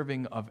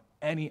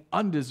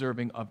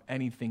undeserving of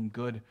anything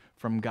good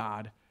from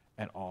God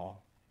at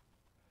all.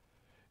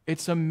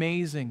 It's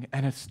amazing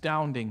and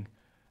astounding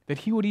that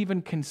he would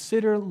even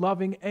consider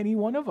loving any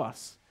one of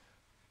us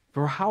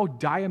for how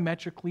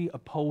diametrically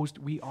opposed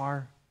we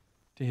are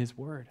to his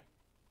word.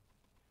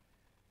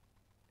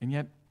 And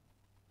yet,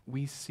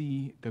 we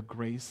see the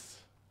grace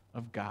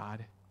of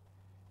God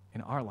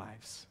in our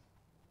lives.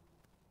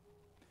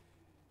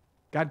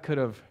 God could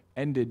have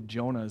ended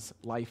Jonah's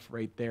life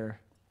right there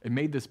and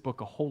made this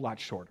book a whole lot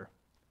shorter.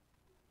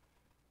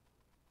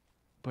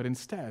 But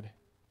instead,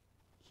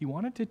 he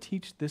wanted to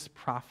teach this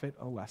prophet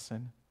a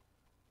lesson.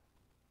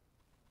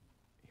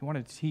 He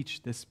wanted to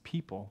teach this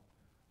people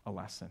a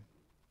lesson.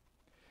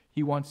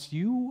 He wants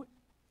you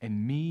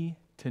and me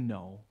to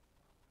know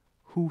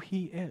who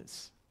he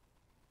is.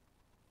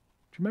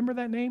 Do you remember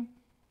that name?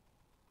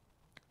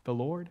 The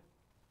Lord?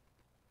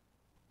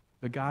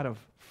 The God of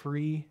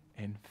free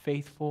and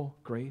faithful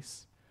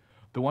grace?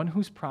 The one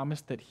who's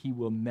promised that he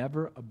will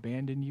never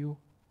abandon you,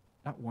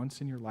 not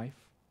once in your life?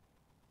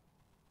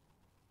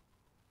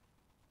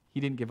 He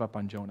didn't give up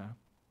on Jonah,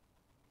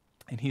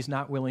 and he's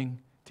not willing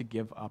to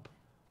give up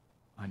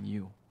on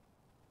you.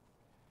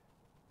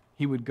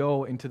 He would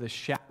go into the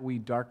shadowy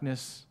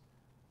darkness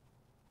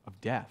of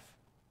death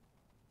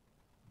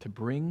to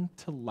bring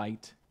to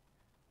light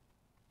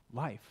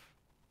life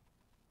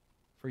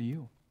for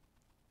you.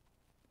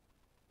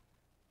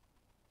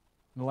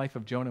 In the life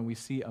of Jonah, we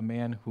see a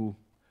man who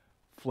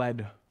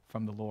fled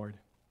from the Lord.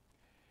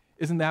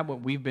 Isn't that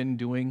what we've been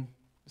doing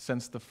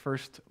since the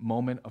first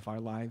moment of our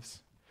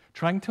lives?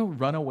 Trying to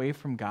run away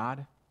from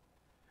God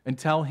and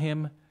tell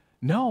him,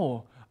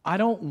 no, I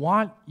don't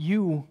want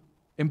you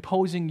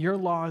imposing your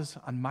laws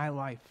on my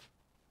life.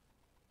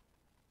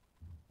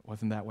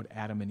 Wasn't that what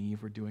Adam and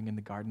Eve were doing in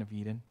the Garden of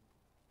Eden?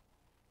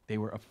 They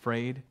were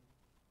afraid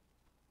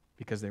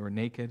because they were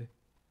naked,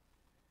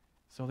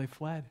 so they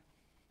fled.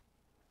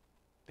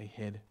 They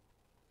hid.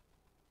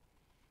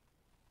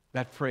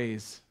 That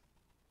phrase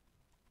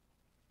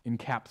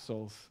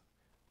encapsulates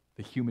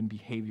the human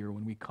behavior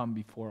when we come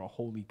before a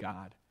holy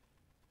God.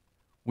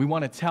 We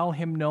want to tell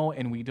him no,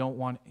 and we don't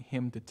want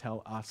him to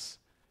tell us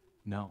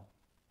no.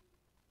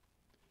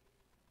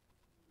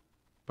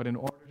 But in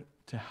order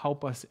to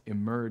help us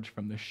emerge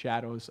from the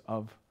shadows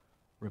of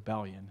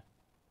rebellion,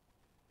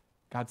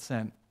 God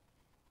sent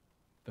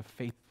the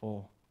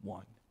faithful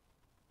one,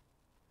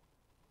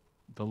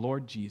 the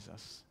Lord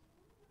Jesus.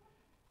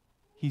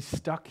 He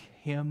stuck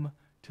him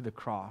to the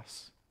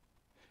cross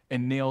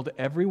and nailed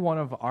every one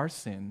of our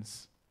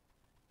sins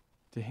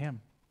to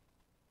him.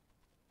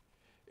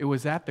 It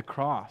was at the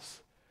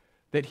cross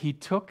that he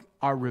took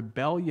our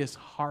rebellious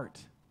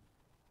heart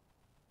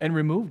and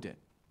removed it.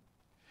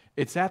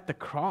 It's at the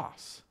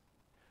cross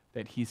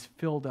that he's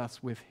filled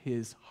us with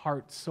his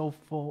heart so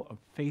full of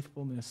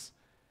faithfulness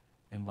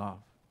and love.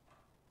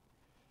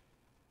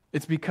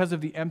 It's because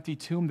of the empty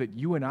tomb that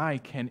you and I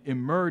can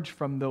emerge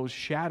from those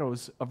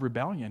shadows of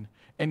rebellion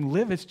and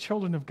live as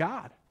children of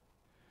God.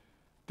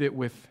 That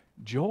with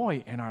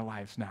joy in our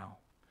lives now,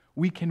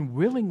 we can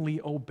willingly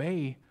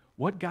obey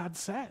what God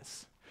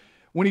says.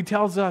 When he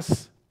tells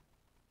us,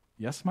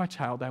 yes, my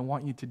child, I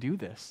want you to do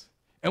this.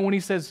 And when he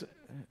says,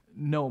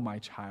 no, my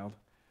child,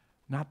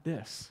 not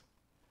this,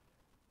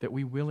 that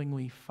we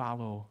willingly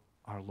follow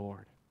our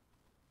Lord.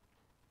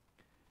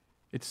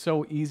 It's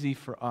so easy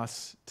for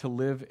us to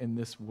live in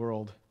this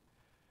world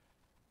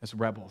as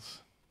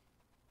rebels.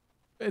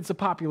 It's a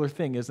popular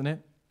thing, isn't it?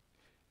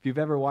 If you've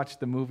ever watched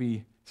the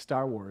movie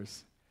Star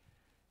Wars,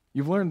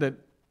 you've learned that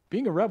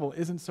being a rebel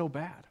isn't so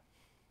bad.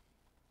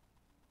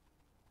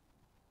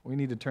 We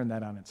need to turn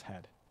that on its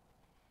head.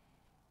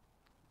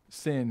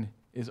 Sin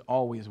is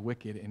always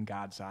wicked in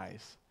God's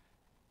eyes,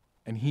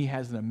 and he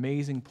has an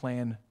amazing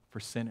plan for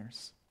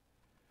sinners.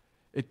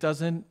 It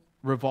doesn't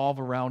revolve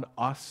around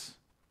us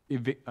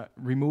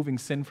removing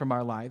sin from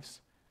our lives,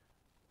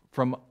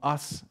 from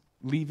us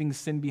leaving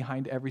sin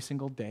behind every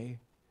single day.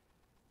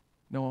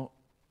 No,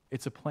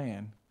 it's a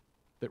plan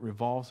that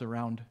revolves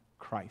around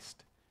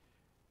Christ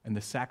and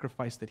the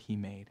sacrifice that he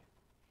made.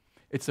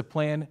 It's a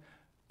plan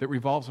that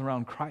revolves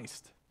around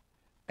Christ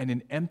and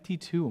an empty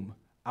tomb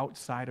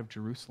outside of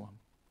Jerusalem,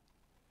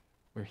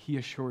 where he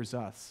assures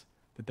us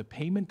that the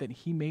payment that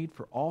he made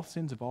for all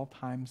sins of all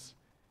times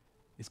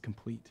is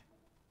complete.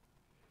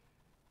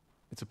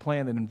 It's a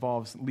plan that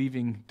involves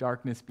leaving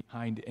darkness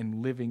behind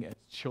and living as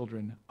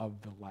children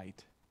of the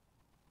light.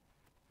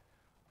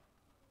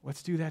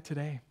 Let's do that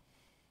today.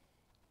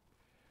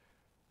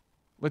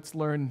 Let's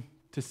learn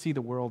to see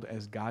the world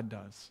as God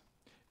does,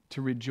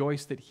 to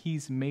rejoice that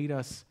He's made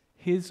us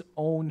His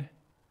own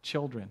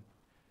children,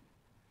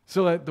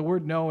 so that the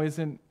word no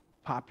isn't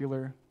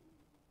popular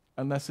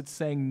unless it's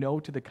saying no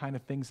to the kind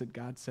of things that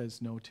God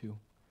says no to.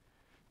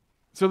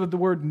 So that the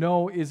word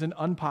no isn't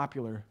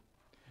unpopular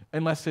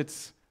unless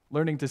it's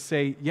learning to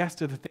say yes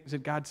to the things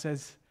that God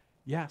says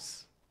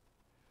yes.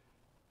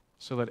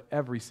 So that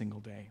every single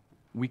day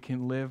we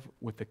can live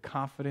with the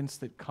confidence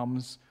that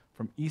comes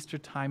from Easter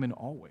time and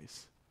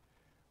always.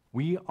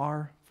 We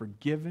are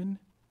forgiven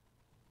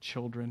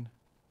children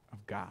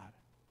of God.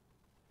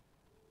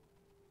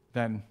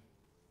 Then,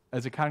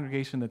 as a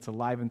congregation that's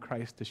alive in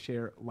Christ to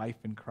share life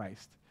in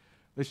Christ,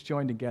 let's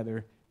join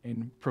together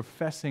in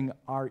professing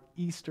our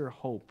Easter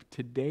hope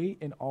today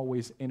and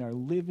always in our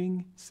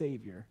living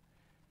Savior.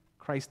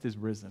 Christ is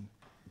risen.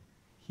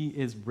 He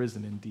is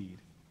risen indeed.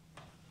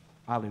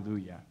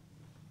 Alleluia.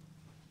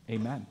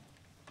 Amen.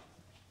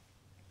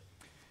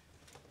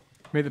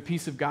 May the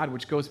peace of God,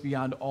 which goes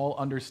beyond all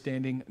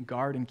understanding,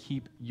 guard and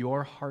keep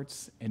your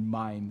hearts and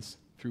minds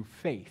through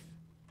faith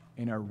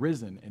in our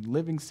risen and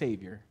living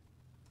Savior,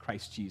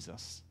 Christ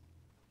Jesus.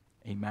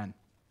 Amen.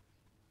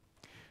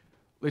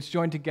 Let's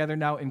join together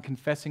now in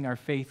confessing our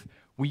faith.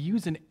 We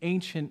use an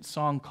ancient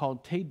song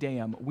called Te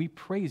Deum. We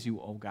praise you,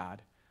 O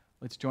God.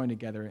 Let's join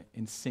together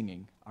in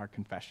singing our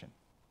confession.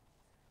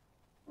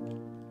 We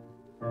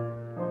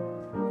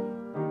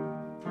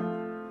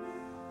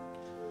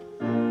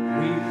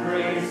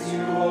praise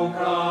you, O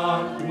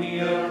God, we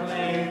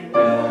acclaim you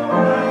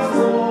as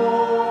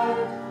Lord.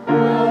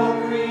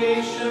 All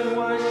creation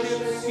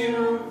worships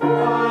you,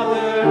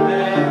 Father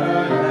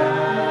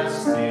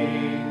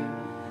everlasting.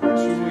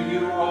 To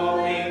you, all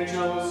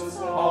angels,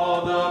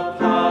 all the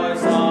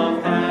powers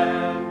of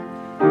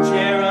heaven,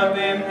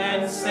 cherubim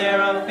and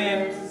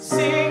seraphim,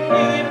 sing in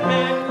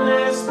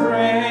endless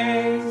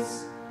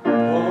praise.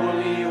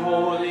 Holy,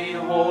 holy,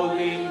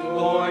 holy,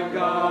 Lord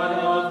God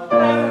of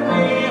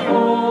heavenly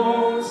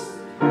hosts,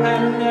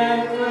 and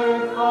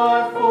earth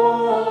are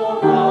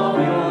full of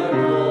your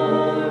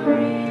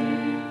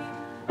glory.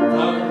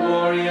 The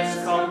glorious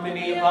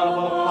company of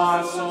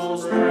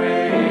apostles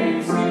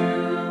praise you.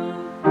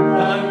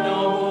 The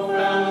noble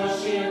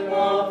fellowship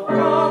of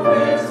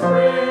prophets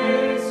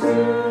praise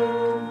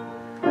you.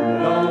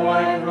 The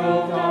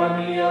white-robed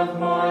army of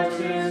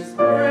martyrs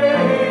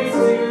praise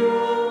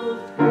you.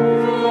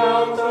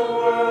 Throughout the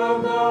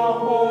world, the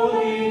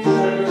holy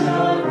church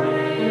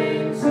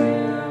acclaims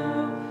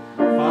you.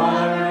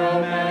 Father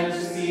of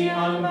majesty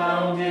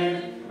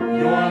unbounded,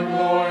 your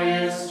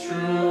glorious,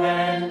 true,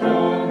 and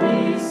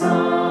only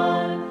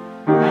Son,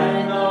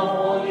 and the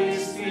Holy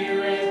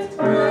Spirit,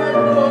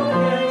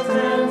 advocate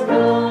and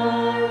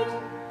guide.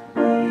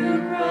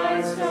 You,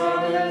 Christ,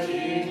 are the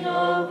King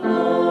of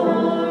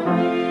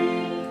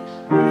glory,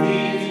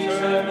 the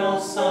eternal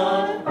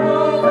Son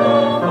of the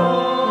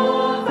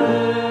Father.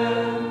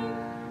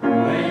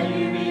 When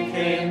you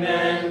became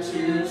man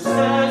to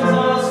set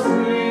us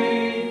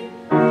free,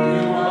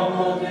 you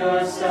humbled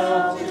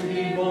yourself to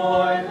be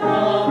born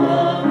of a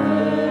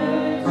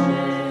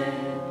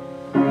virgin.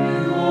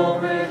 You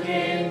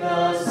overcame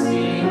the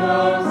sting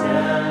of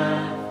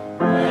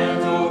death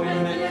and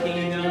opened the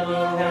kingdom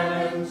of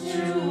heaven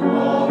to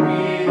all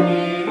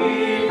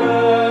believers.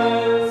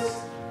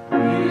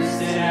 You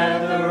sit at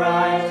the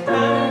right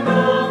hand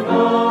of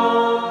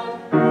God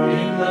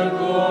in the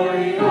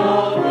glory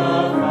of the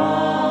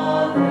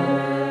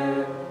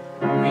Father.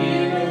 We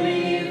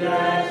believe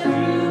that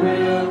you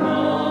will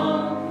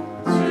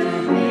come to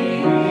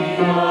be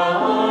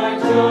our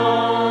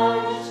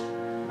judge.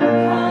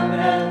 Come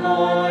then,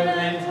 Lord,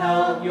 and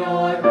help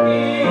your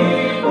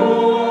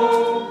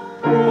people,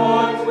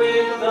 bought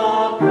with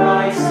the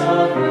price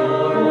of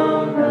your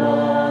own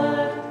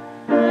blood,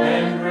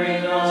 and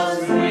bring us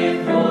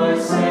with your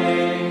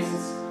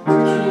saints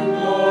to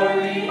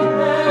glory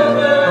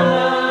everlasting.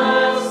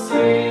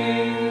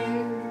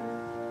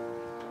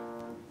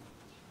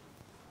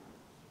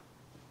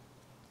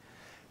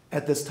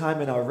 At this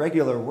time in our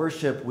regular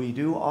worship, we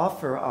do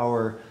offer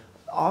our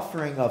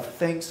offering of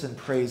thanks and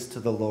praise to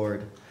the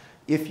Lord.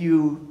 If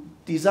you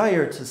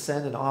desire to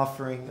send an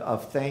offering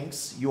of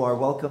thanks, you are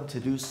welcome to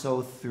do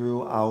so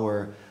through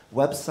our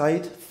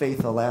website,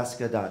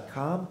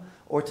 faithalaska.com,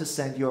 or to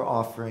send your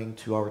offering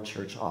to our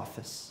church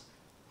office.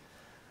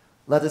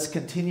 Let us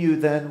continue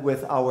then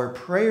with our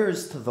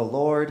prayers to the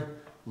Lord.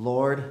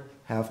 Lord,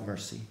 have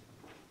mercy.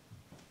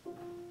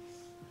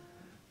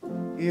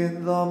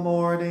 In the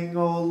morning,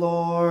 O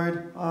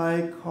Lord,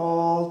 I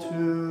call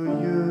to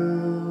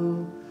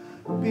you.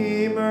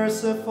 Be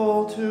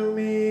merciful to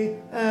me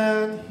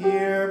and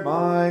hear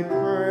my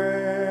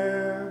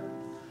prayer.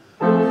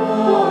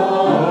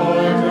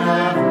 Lord,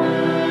 have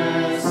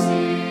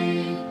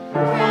mercy.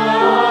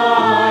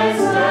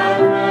 Christ,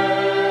 have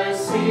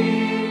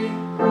mercy.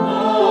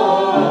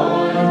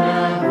 Lord,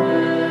 have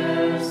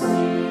mercy.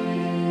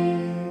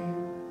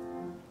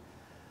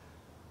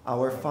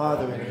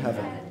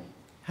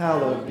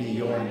 hallowed be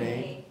your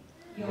name.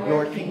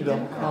 Your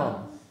kingdom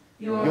come,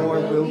 your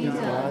will be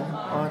done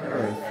on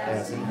earth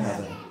as in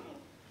heaven.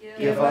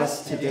 Give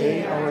us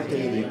today our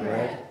daily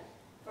bread.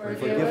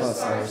 Forgive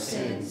us our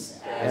sins,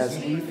 as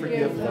we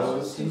forgive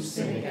those who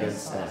sin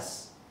against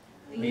us.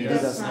 Lead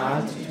us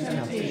not into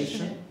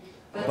temptation,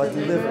 but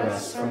deliver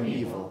us from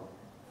evil.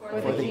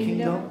 For the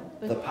kingdom,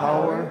 the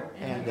power,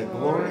 and the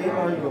glory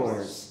are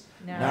yours,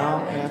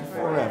 now and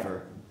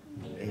forever.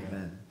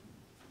 Amen.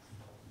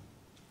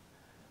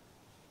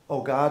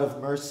 O God of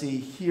mercy,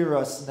 hear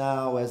us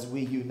now as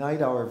we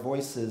unite our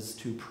voices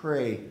to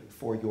pray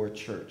for your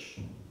church.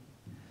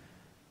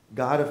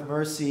 God of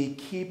mercy,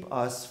 keep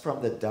us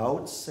from the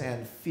doubts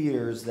and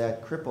fears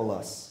that cripple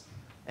us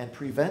and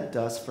prevent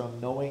us from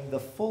knowing the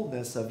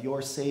fullness of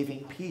your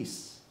saving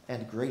peace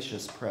and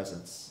gracious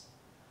presence.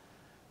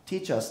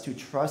 Teach us to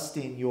trust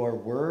in your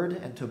word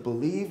and to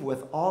believe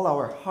with all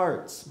our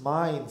hearts,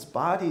 minds,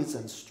 bodies,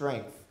 and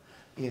strength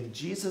in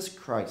Jesus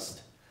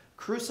Christ,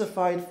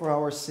 crucified for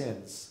our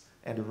sins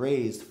and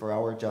raised for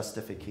our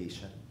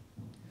justification.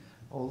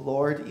 O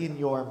Lord, in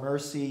your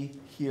mercy,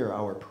 hear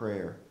our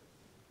prayer.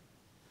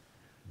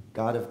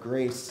 God of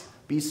grace,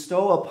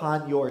 bestow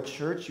upon your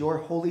church your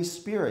Holy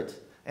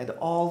Spirit and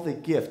all the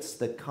gifts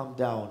that come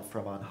down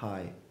from on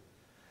high.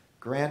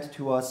 Grant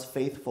to us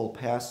faithful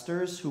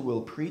pastors who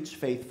will preach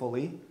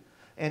faithfully,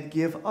 and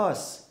give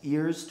us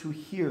ears to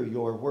hear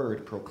your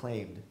word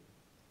proclaimed.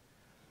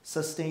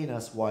 Sustain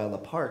us while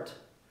apart,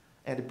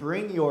 and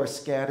bring your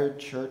scattered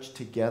church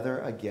together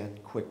again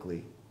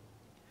quickly.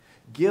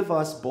 Give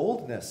us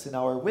boldness in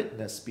our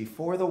witness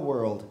before the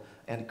world,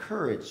 and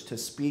courage to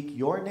speak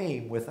your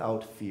name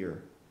without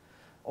fear.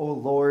 O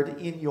Lord,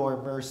 in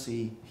your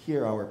mercy,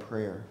 hear our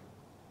prayer.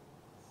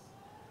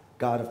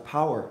 God of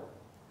power,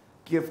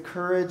 give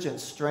courage and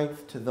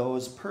strength to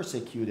those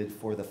persecuted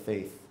for the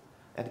faith,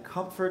 and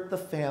comfort the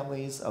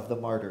families of the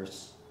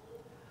martyrs.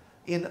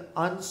 In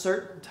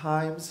uncertain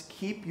times,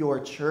 keep your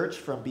church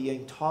from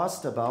being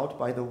tossed about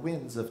by the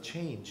winds of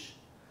change.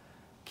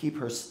 Keep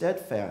her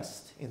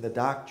steadfast in the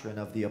doctrine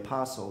of the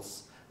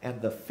apostles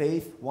and the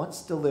faith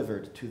once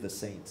delivered to the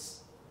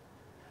saints.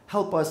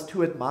 Help us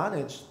to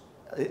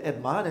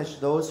admonish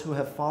those who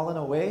have fallen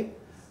away,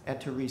 and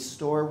to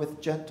restore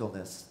with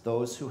gentleness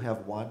those who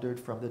have wandered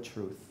from the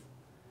truth.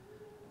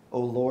 O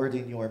Lord,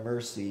 in your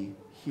mercy,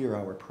 hear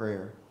our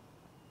prayer.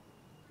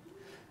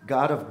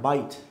 God of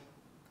might,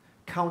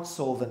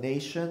 counsel the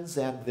nations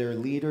and their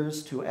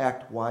leaders to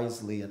act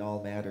wisely in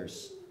all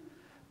matters.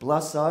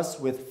 Bless us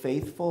with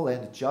faithful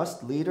and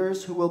just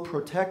leaders who will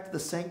protect the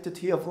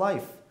sanctity of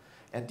life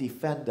and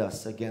defend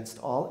us against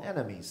all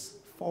enemies,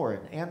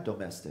 foreign and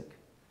domestic.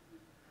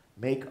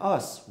 Make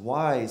us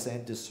wise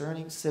and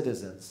discerning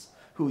citizens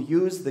who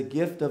use the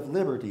gift of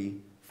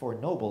liberty for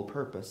noble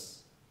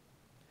purpose.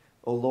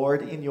 O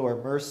Lord, in your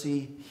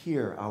mercy,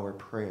 hear our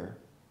prayer.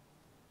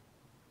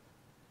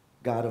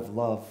 God of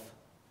love,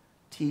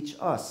 teach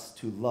us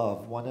to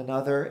love one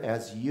another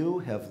as you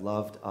have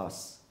loved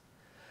us.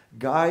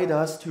 Guide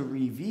us to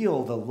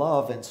reveal the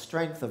love and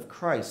strength of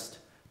Christ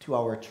to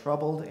our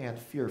troubled and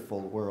fearful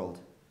world.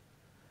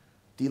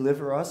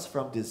 Deliver us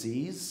from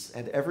disease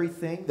and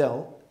everything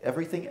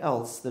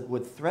else that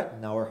would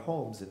threaten our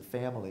homes and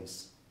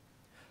families.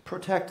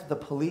 Protect the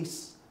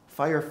police,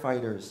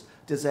 firefighters,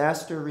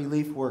 disaster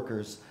relief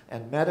workers,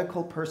 and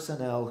medical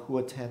personnel who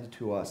attend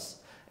to us,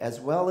 as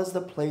well as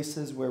the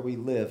places where we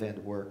live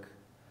and work.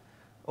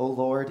 O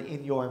Lord,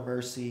 in your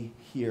mercy,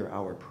 hear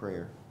our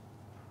prayer.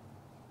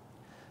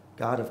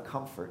 God of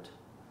comfort,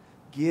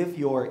 give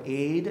your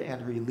aid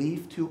and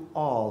relief to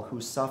all who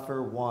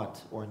suffer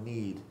want or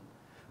need,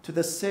 to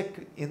the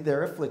sick in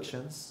their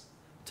afflictions,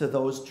 to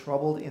those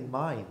troubled in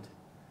mind,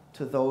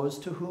 to those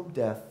to whom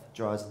death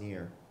draws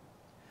near.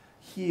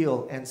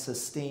 Heal and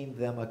sustain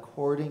them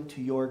according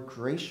to your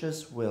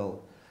gracious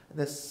will. And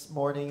this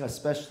morning,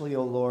 especially,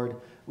 O Lord,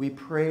 we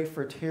pray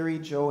for Terry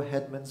Joe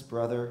Hedman's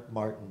brother,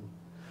 Martin.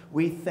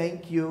 We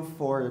thank you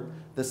for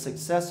the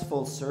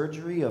successful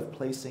surgery of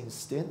placing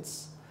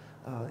stents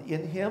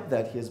in him,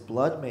 that his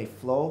blood may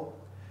flow.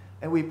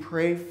 And we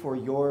pray for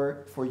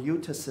you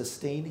to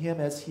sustain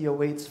him as he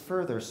awaits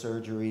further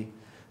surgery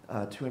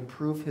to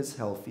improve his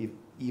health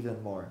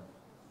even more.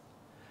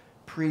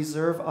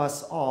 Preserve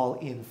us all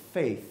in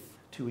faith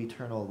to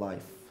eternal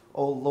life.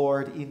 O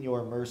Lord, in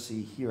your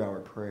mercy, hear our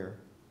prayer.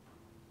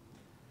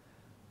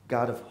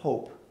 God of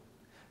hope,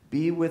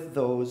 be with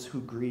those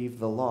who grieve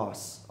the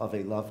loss of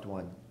a loved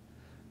one.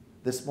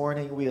 This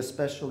morning, we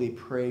especially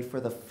pray for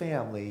the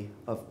family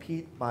of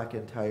Pete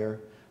McIntyre,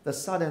 the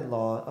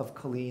son-in-law of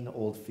Colleen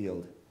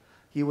Oldfield.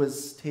 He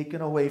was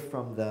taken away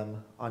from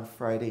them on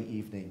Friday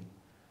evening.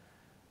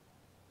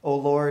 O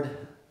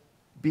Lord,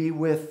 be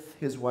with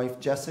his wife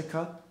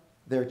Jessica,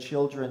 their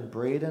children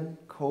Braden,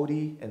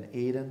 Cody, and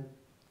Aiden,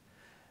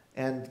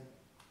 and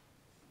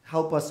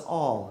help us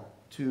all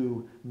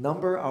to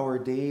number our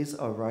days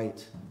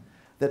aright,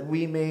 that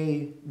we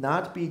may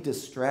not be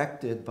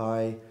distracted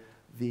by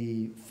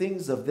the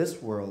things of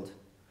this world,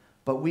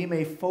 but we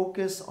may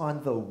focus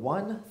on the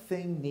one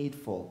thing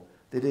needful,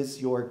 that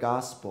is your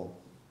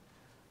gospel.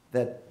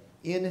 that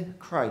in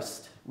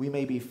Christ we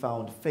may be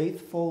found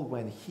faithful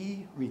when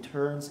he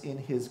returns in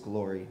his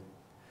glory.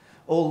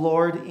 O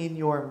Lord, in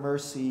your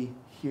mercy,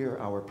 hear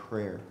our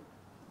prayer.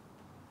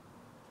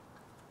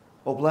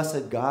 O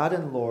blessed God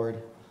and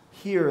Lord,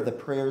 hear the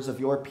prayers of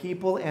your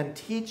people and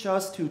teach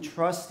us to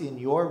trust in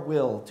your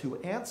will to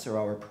answer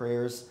our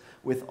prayers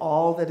with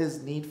all that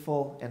is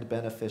needful and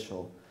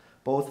beneficial,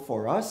 both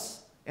for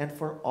us and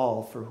for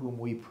all for whom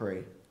we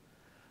pray.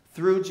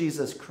 Through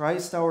Jesus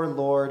Christ our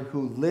Lord,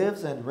 who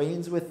lives and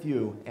reigns with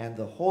you and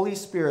the Holy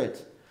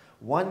Spirit,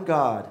 one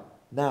God,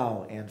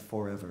 now and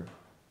forever.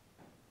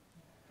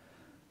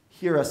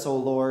 Hear us, O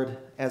Lord,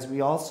 as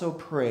we also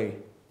pray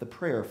the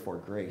prayer for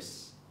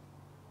grace.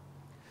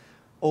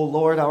 O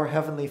Lord, our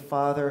heavenly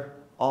Father,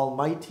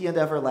 almighty and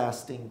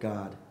everlasting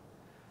God,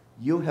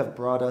 you have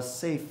brought us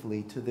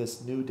safely to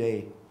this new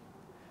day.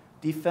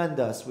 Defend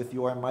us with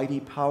your mighty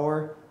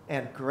power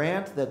and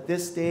grant that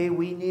this day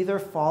we neither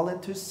fall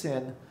into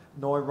sin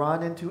nor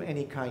run into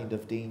any kind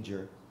of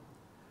danger.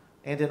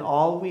 And in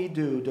all we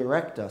do,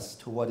 direct us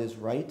to what is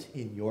right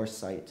in your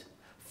sight.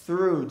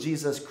 Through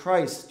Jesus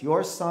Christ,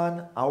 your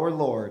Son, our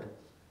Lord.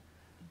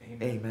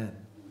 Amen. Amen.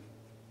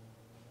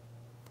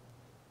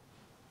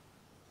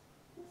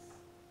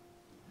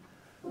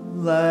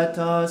 Let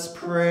us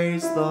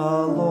praise the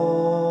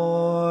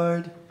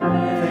Lord.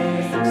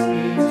 Thanks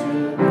be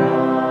to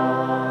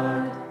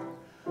God.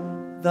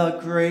 The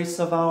grace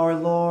of our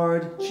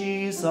Lord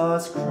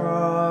Jesus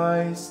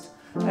Christ,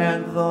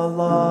 and the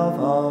love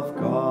of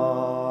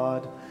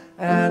God,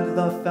 and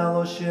the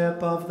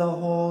fellowship of the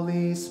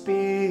Holy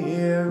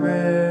Spirit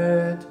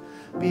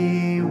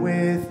be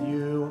with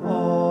you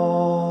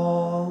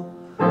all.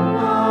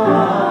 Amen.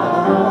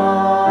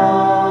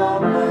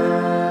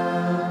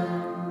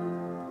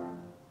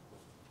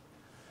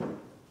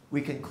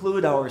 We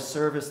conclude our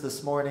service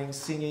this morning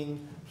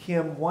singing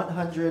hymn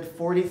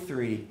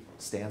 143,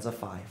 stanza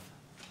 5.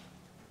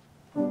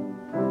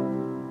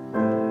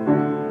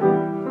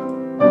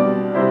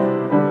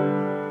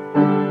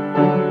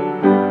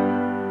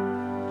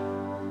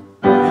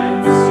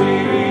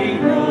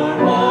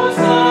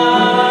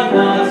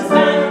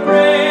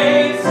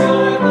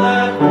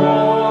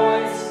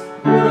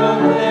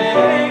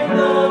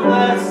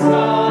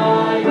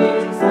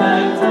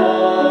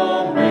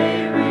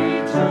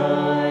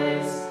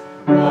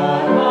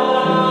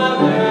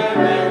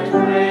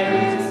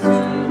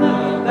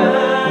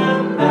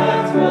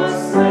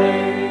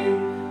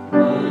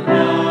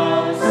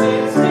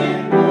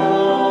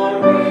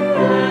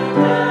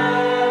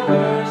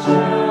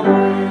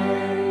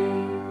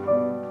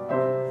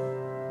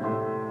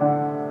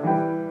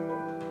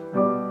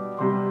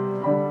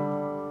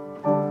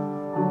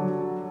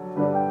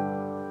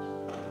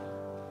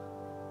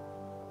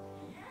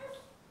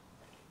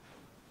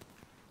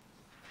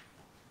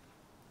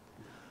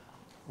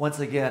 Once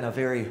again, a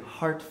very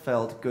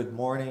heartfelt good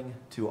morning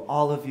to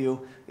all of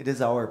you. It is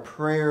our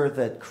prayer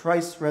that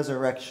Christ's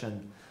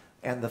resurrection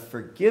and the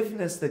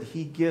forgiveness that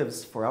he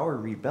gives for our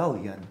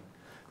rebellion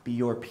be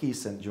your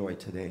peace and joy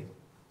today.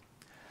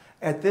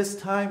 At this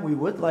time, we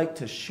would like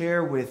to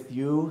share with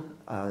you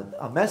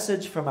a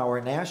message from our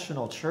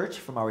national church,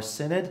 from our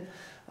synod,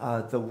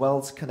 the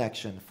Wells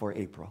Connection for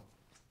April.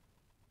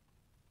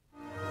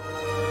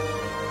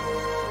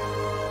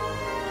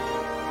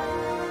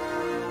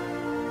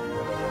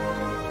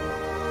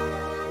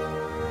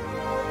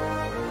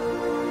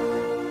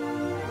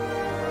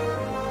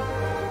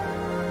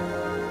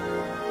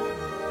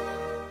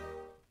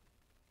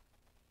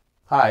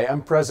 Hi,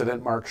 I'm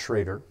President Mark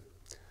Schrader.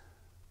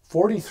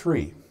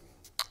 43,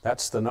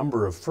 that's the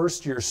number of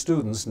first-year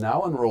students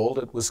now enrolled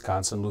at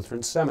Wisconsin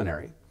Lutheran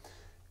Seminary.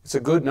 It's a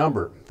good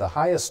number, the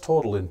highest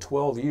total in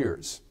 12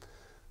 years.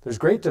 There's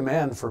great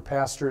demand for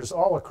pastors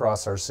all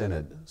across our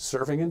synod,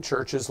 serving in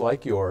churches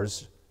like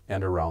yours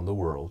and around the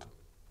world.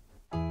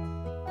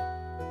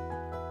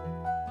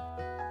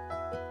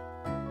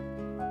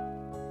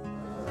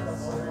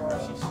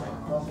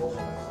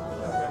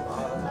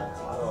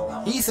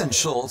 Ethan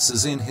Schultz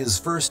is in his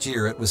first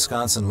year at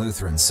Wisconsin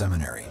Lutheran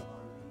Seminary,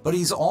 but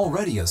he's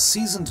already a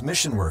seasoned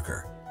mission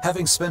worker,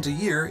 having spent a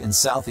year in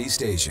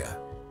Southeast Asia.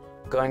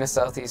 Going to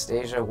Southeast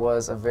Asia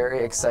was a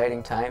very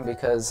exciting time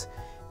because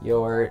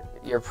you're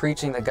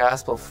preaching the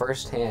gospel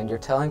firsthand. You're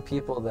telling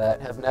people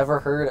that have never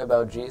heard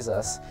about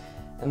Jesus,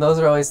 and those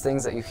are always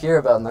things that you hear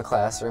about in the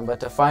classroom, but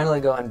to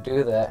finally go and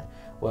do that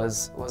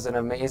was an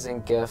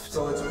amazing gift.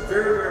 So it's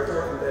very, very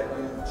important that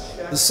you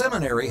check. The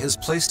seminary has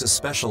placed a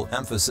special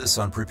emphasis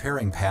on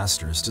preparing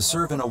pastors to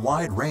serve in a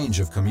wide range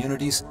of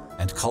communities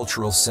and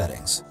cultural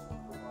settings.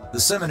 The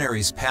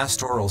seminary's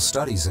Pastoral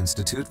Studies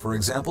Institute, for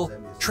example,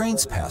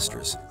 trains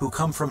pastors who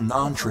come from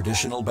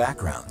non-traditional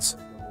backgrounds.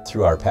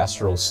 Through our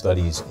Pastoral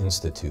Studies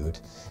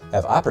Institute,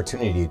 have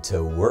opportunity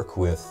to work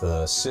with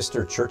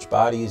sister church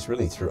bodies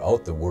really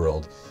throughout the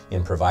world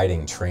in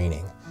providing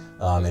training.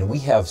 And we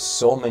have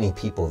so many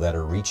people that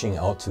are reaching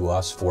out to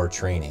us for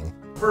training.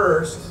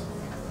 First,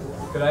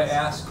 could I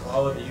ask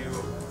all of you?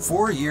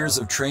 4 years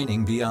of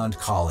training beyond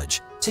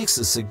college takes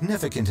a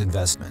significant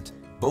investment,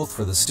 both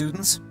for the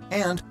students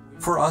and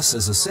for us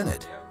as a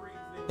synod.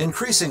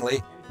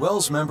 Increasingly,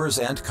 WELS members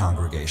and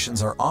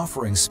congregations are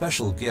offering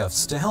special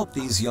gifts to help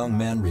these young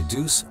men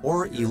reduce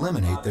or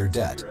eliminate their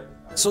debt,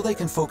 so they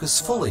can focus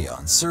fully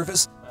on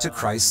service to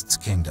Christ's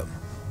kingdom.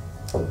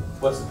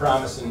 What's the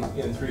promise in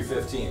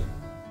 3:15?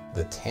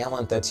 The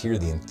talent that's here,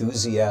 the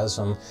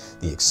enthusiasm,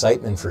 the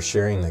excitement for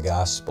sharing the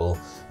gospel.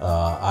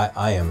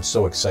 I am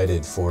so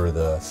excited for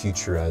the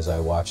future as I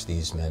watch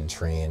these men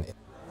train.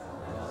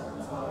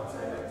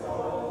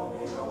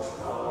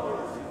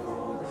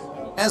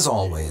 As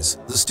always,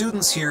 the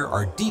students here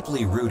are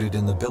deeply rooted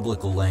in the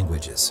biblical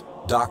languages,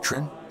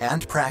 doctrine,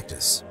 and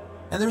practice.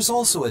 And there's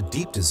also a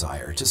deep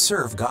desire to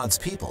serve God's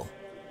people.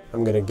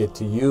 I'm going to get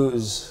to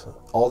use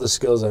all the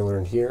skills I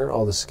learned here,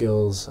 all the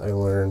skills I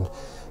learned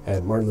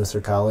at Martin Luther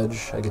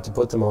College. I get to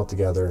put them all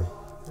together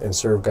and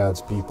serve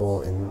God's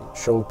people and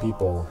show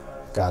people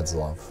God's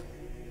love.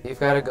 You've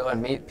got to go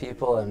and meet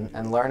people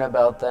and learn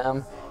about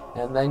them,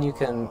 and then you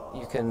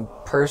can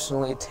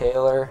personally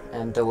tailor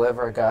and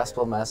deliver a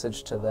gospel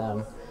message to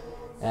them.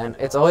 And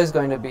it's always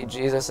going to be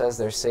Jesus as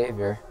their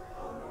Savior.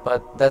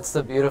 But that's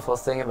the beautiful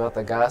thing about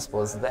the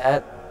gospel, is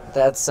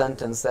that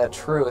sentence, that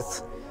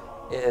truth,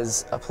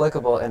 is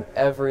applicable in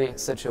every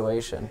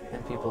situation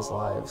in people's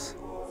lives.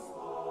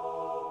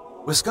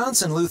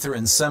 Wisconsin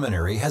Lutheran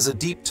Seminary has a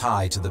deep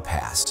tie to the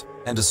past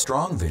and a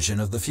strong vision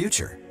of the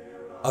future.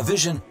 A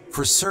vision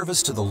for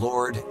service to the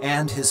Lord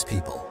and His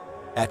people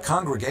at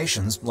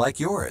congregations like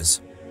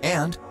yours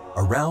and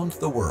around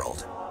the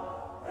world.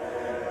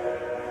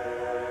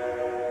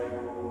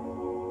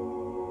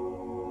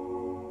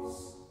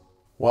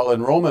 While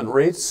enrollment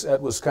rates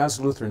at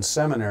Wisconsin Lutheran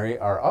Seminary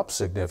are up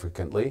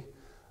significantly,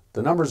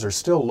 the numbers are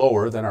still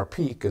lower than our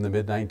peak in the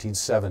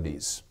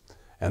mid-1970s,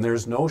 and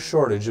there's no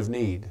shortage of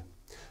need.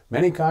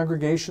 Many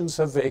congregations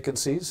have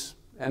vacancies,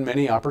 and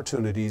many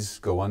opportunities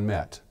go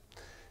unmet.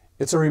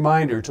 It's a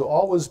reminder to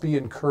always be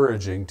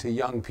encouraging to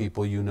young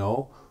people you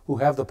know who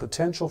have the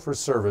potential for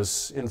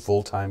service in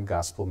full-time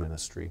gospel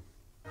ministry.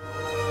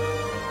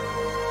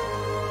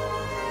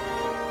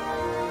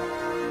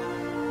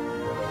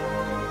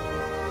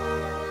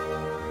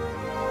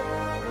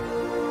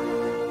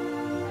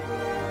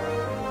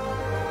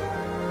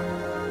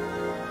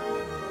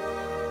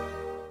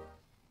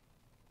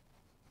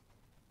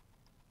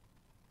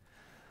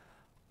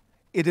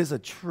 It is a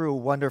true,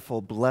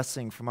 wonderful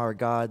blessing from our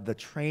God, the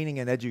training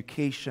and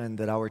education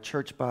that our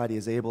church body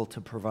is able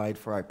to provide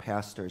for our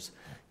pastors.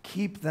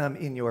 Keep them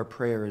in your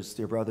prayers,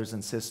 dear brothers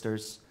and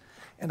sisters.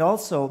 And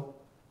also,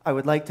 I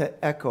would like to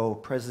echo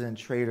President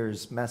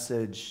Schrader's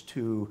message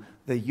to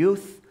the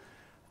youth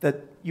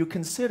that you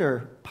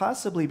consider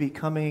possibly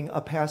becoming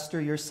a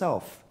pastor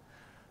yourself,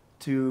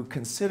 to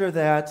consider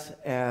that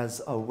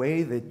as a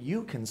way that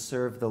you can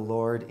serve the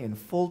Lord in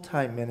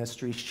full-time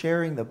ministry,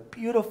 sharing the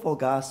beautiful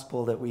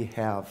gospel that we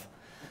have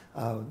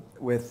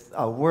with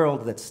a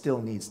world that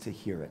still needs to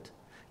hear it.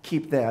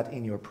 Keep that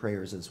in your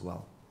prayers as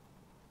well.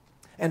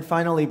 And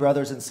finally,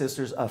 brothers and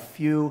sisters, a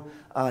few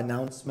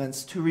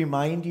announcements to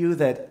remind you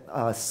that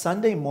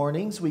Sunday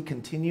mornings we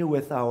continue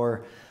with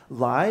our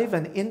live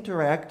and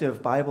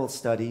interactive Bible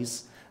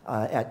studies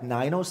at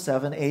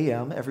 9:07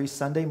 a.m. every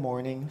Sunday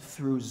morning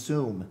through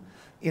Zoom.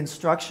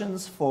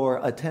 Instructions for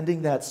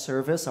attending that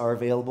service are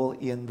available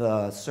in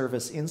the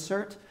service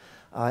insert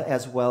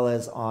as well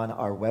as on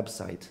our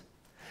website.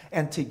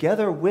 And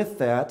together with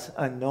that,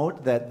 a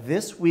note that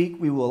this week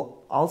we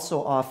will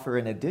also offer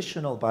an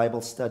additional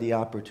Bible study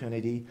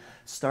opportunity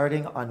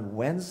starting on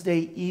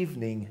Wednesday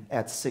evening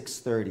at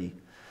 6:30.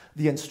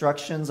 The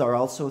instructions are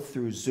also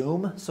through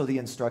Zoom, so the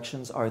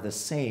instructions are the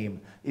same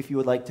if you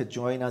would like to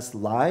join us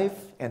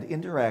live and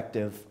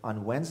interactive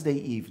on Wednesday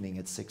evening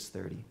at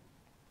 6:30.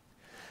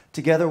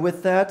 Together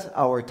with that,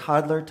 our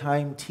Toddler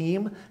Time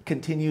team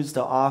continues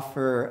to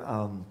offer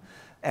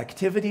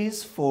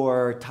activities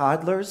for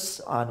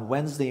toddlers on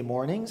Wednesday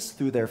mornings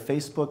through their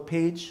Facebook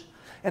page.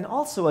 And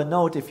also a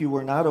note, if you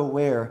were not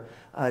aware,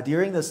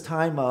 during this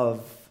time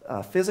of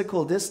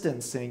physical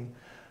distancing,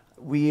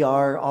 we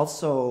are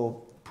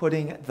also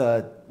putting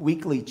the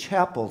weekly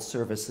chapel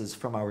services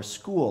from our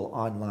school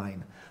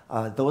online.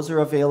 Those are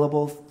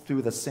available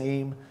through the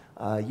same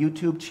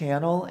YouTube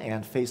channel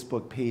and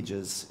Facebook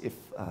pages if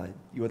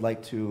you would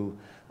like to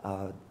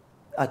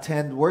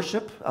attend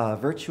worship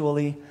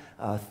virtually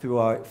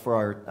for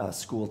our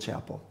school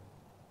chapel.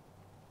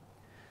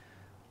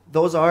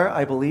 Those are,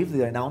 I believe,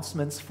 the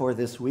announcements for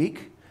this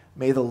week.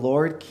 May the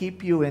Lord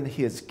keep you in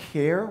His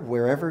care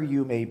wherever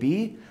you may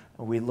be.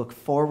 We look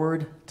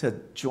forward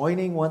to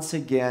joining once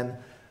again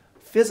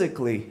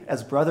physically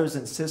as brothers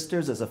and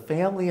sisters, as a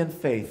family in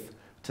faith,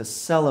 to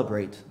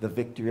celebrate the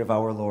victory of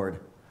our Lord.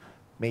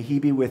 May He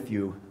be with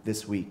you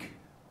this week.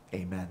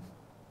 Amen.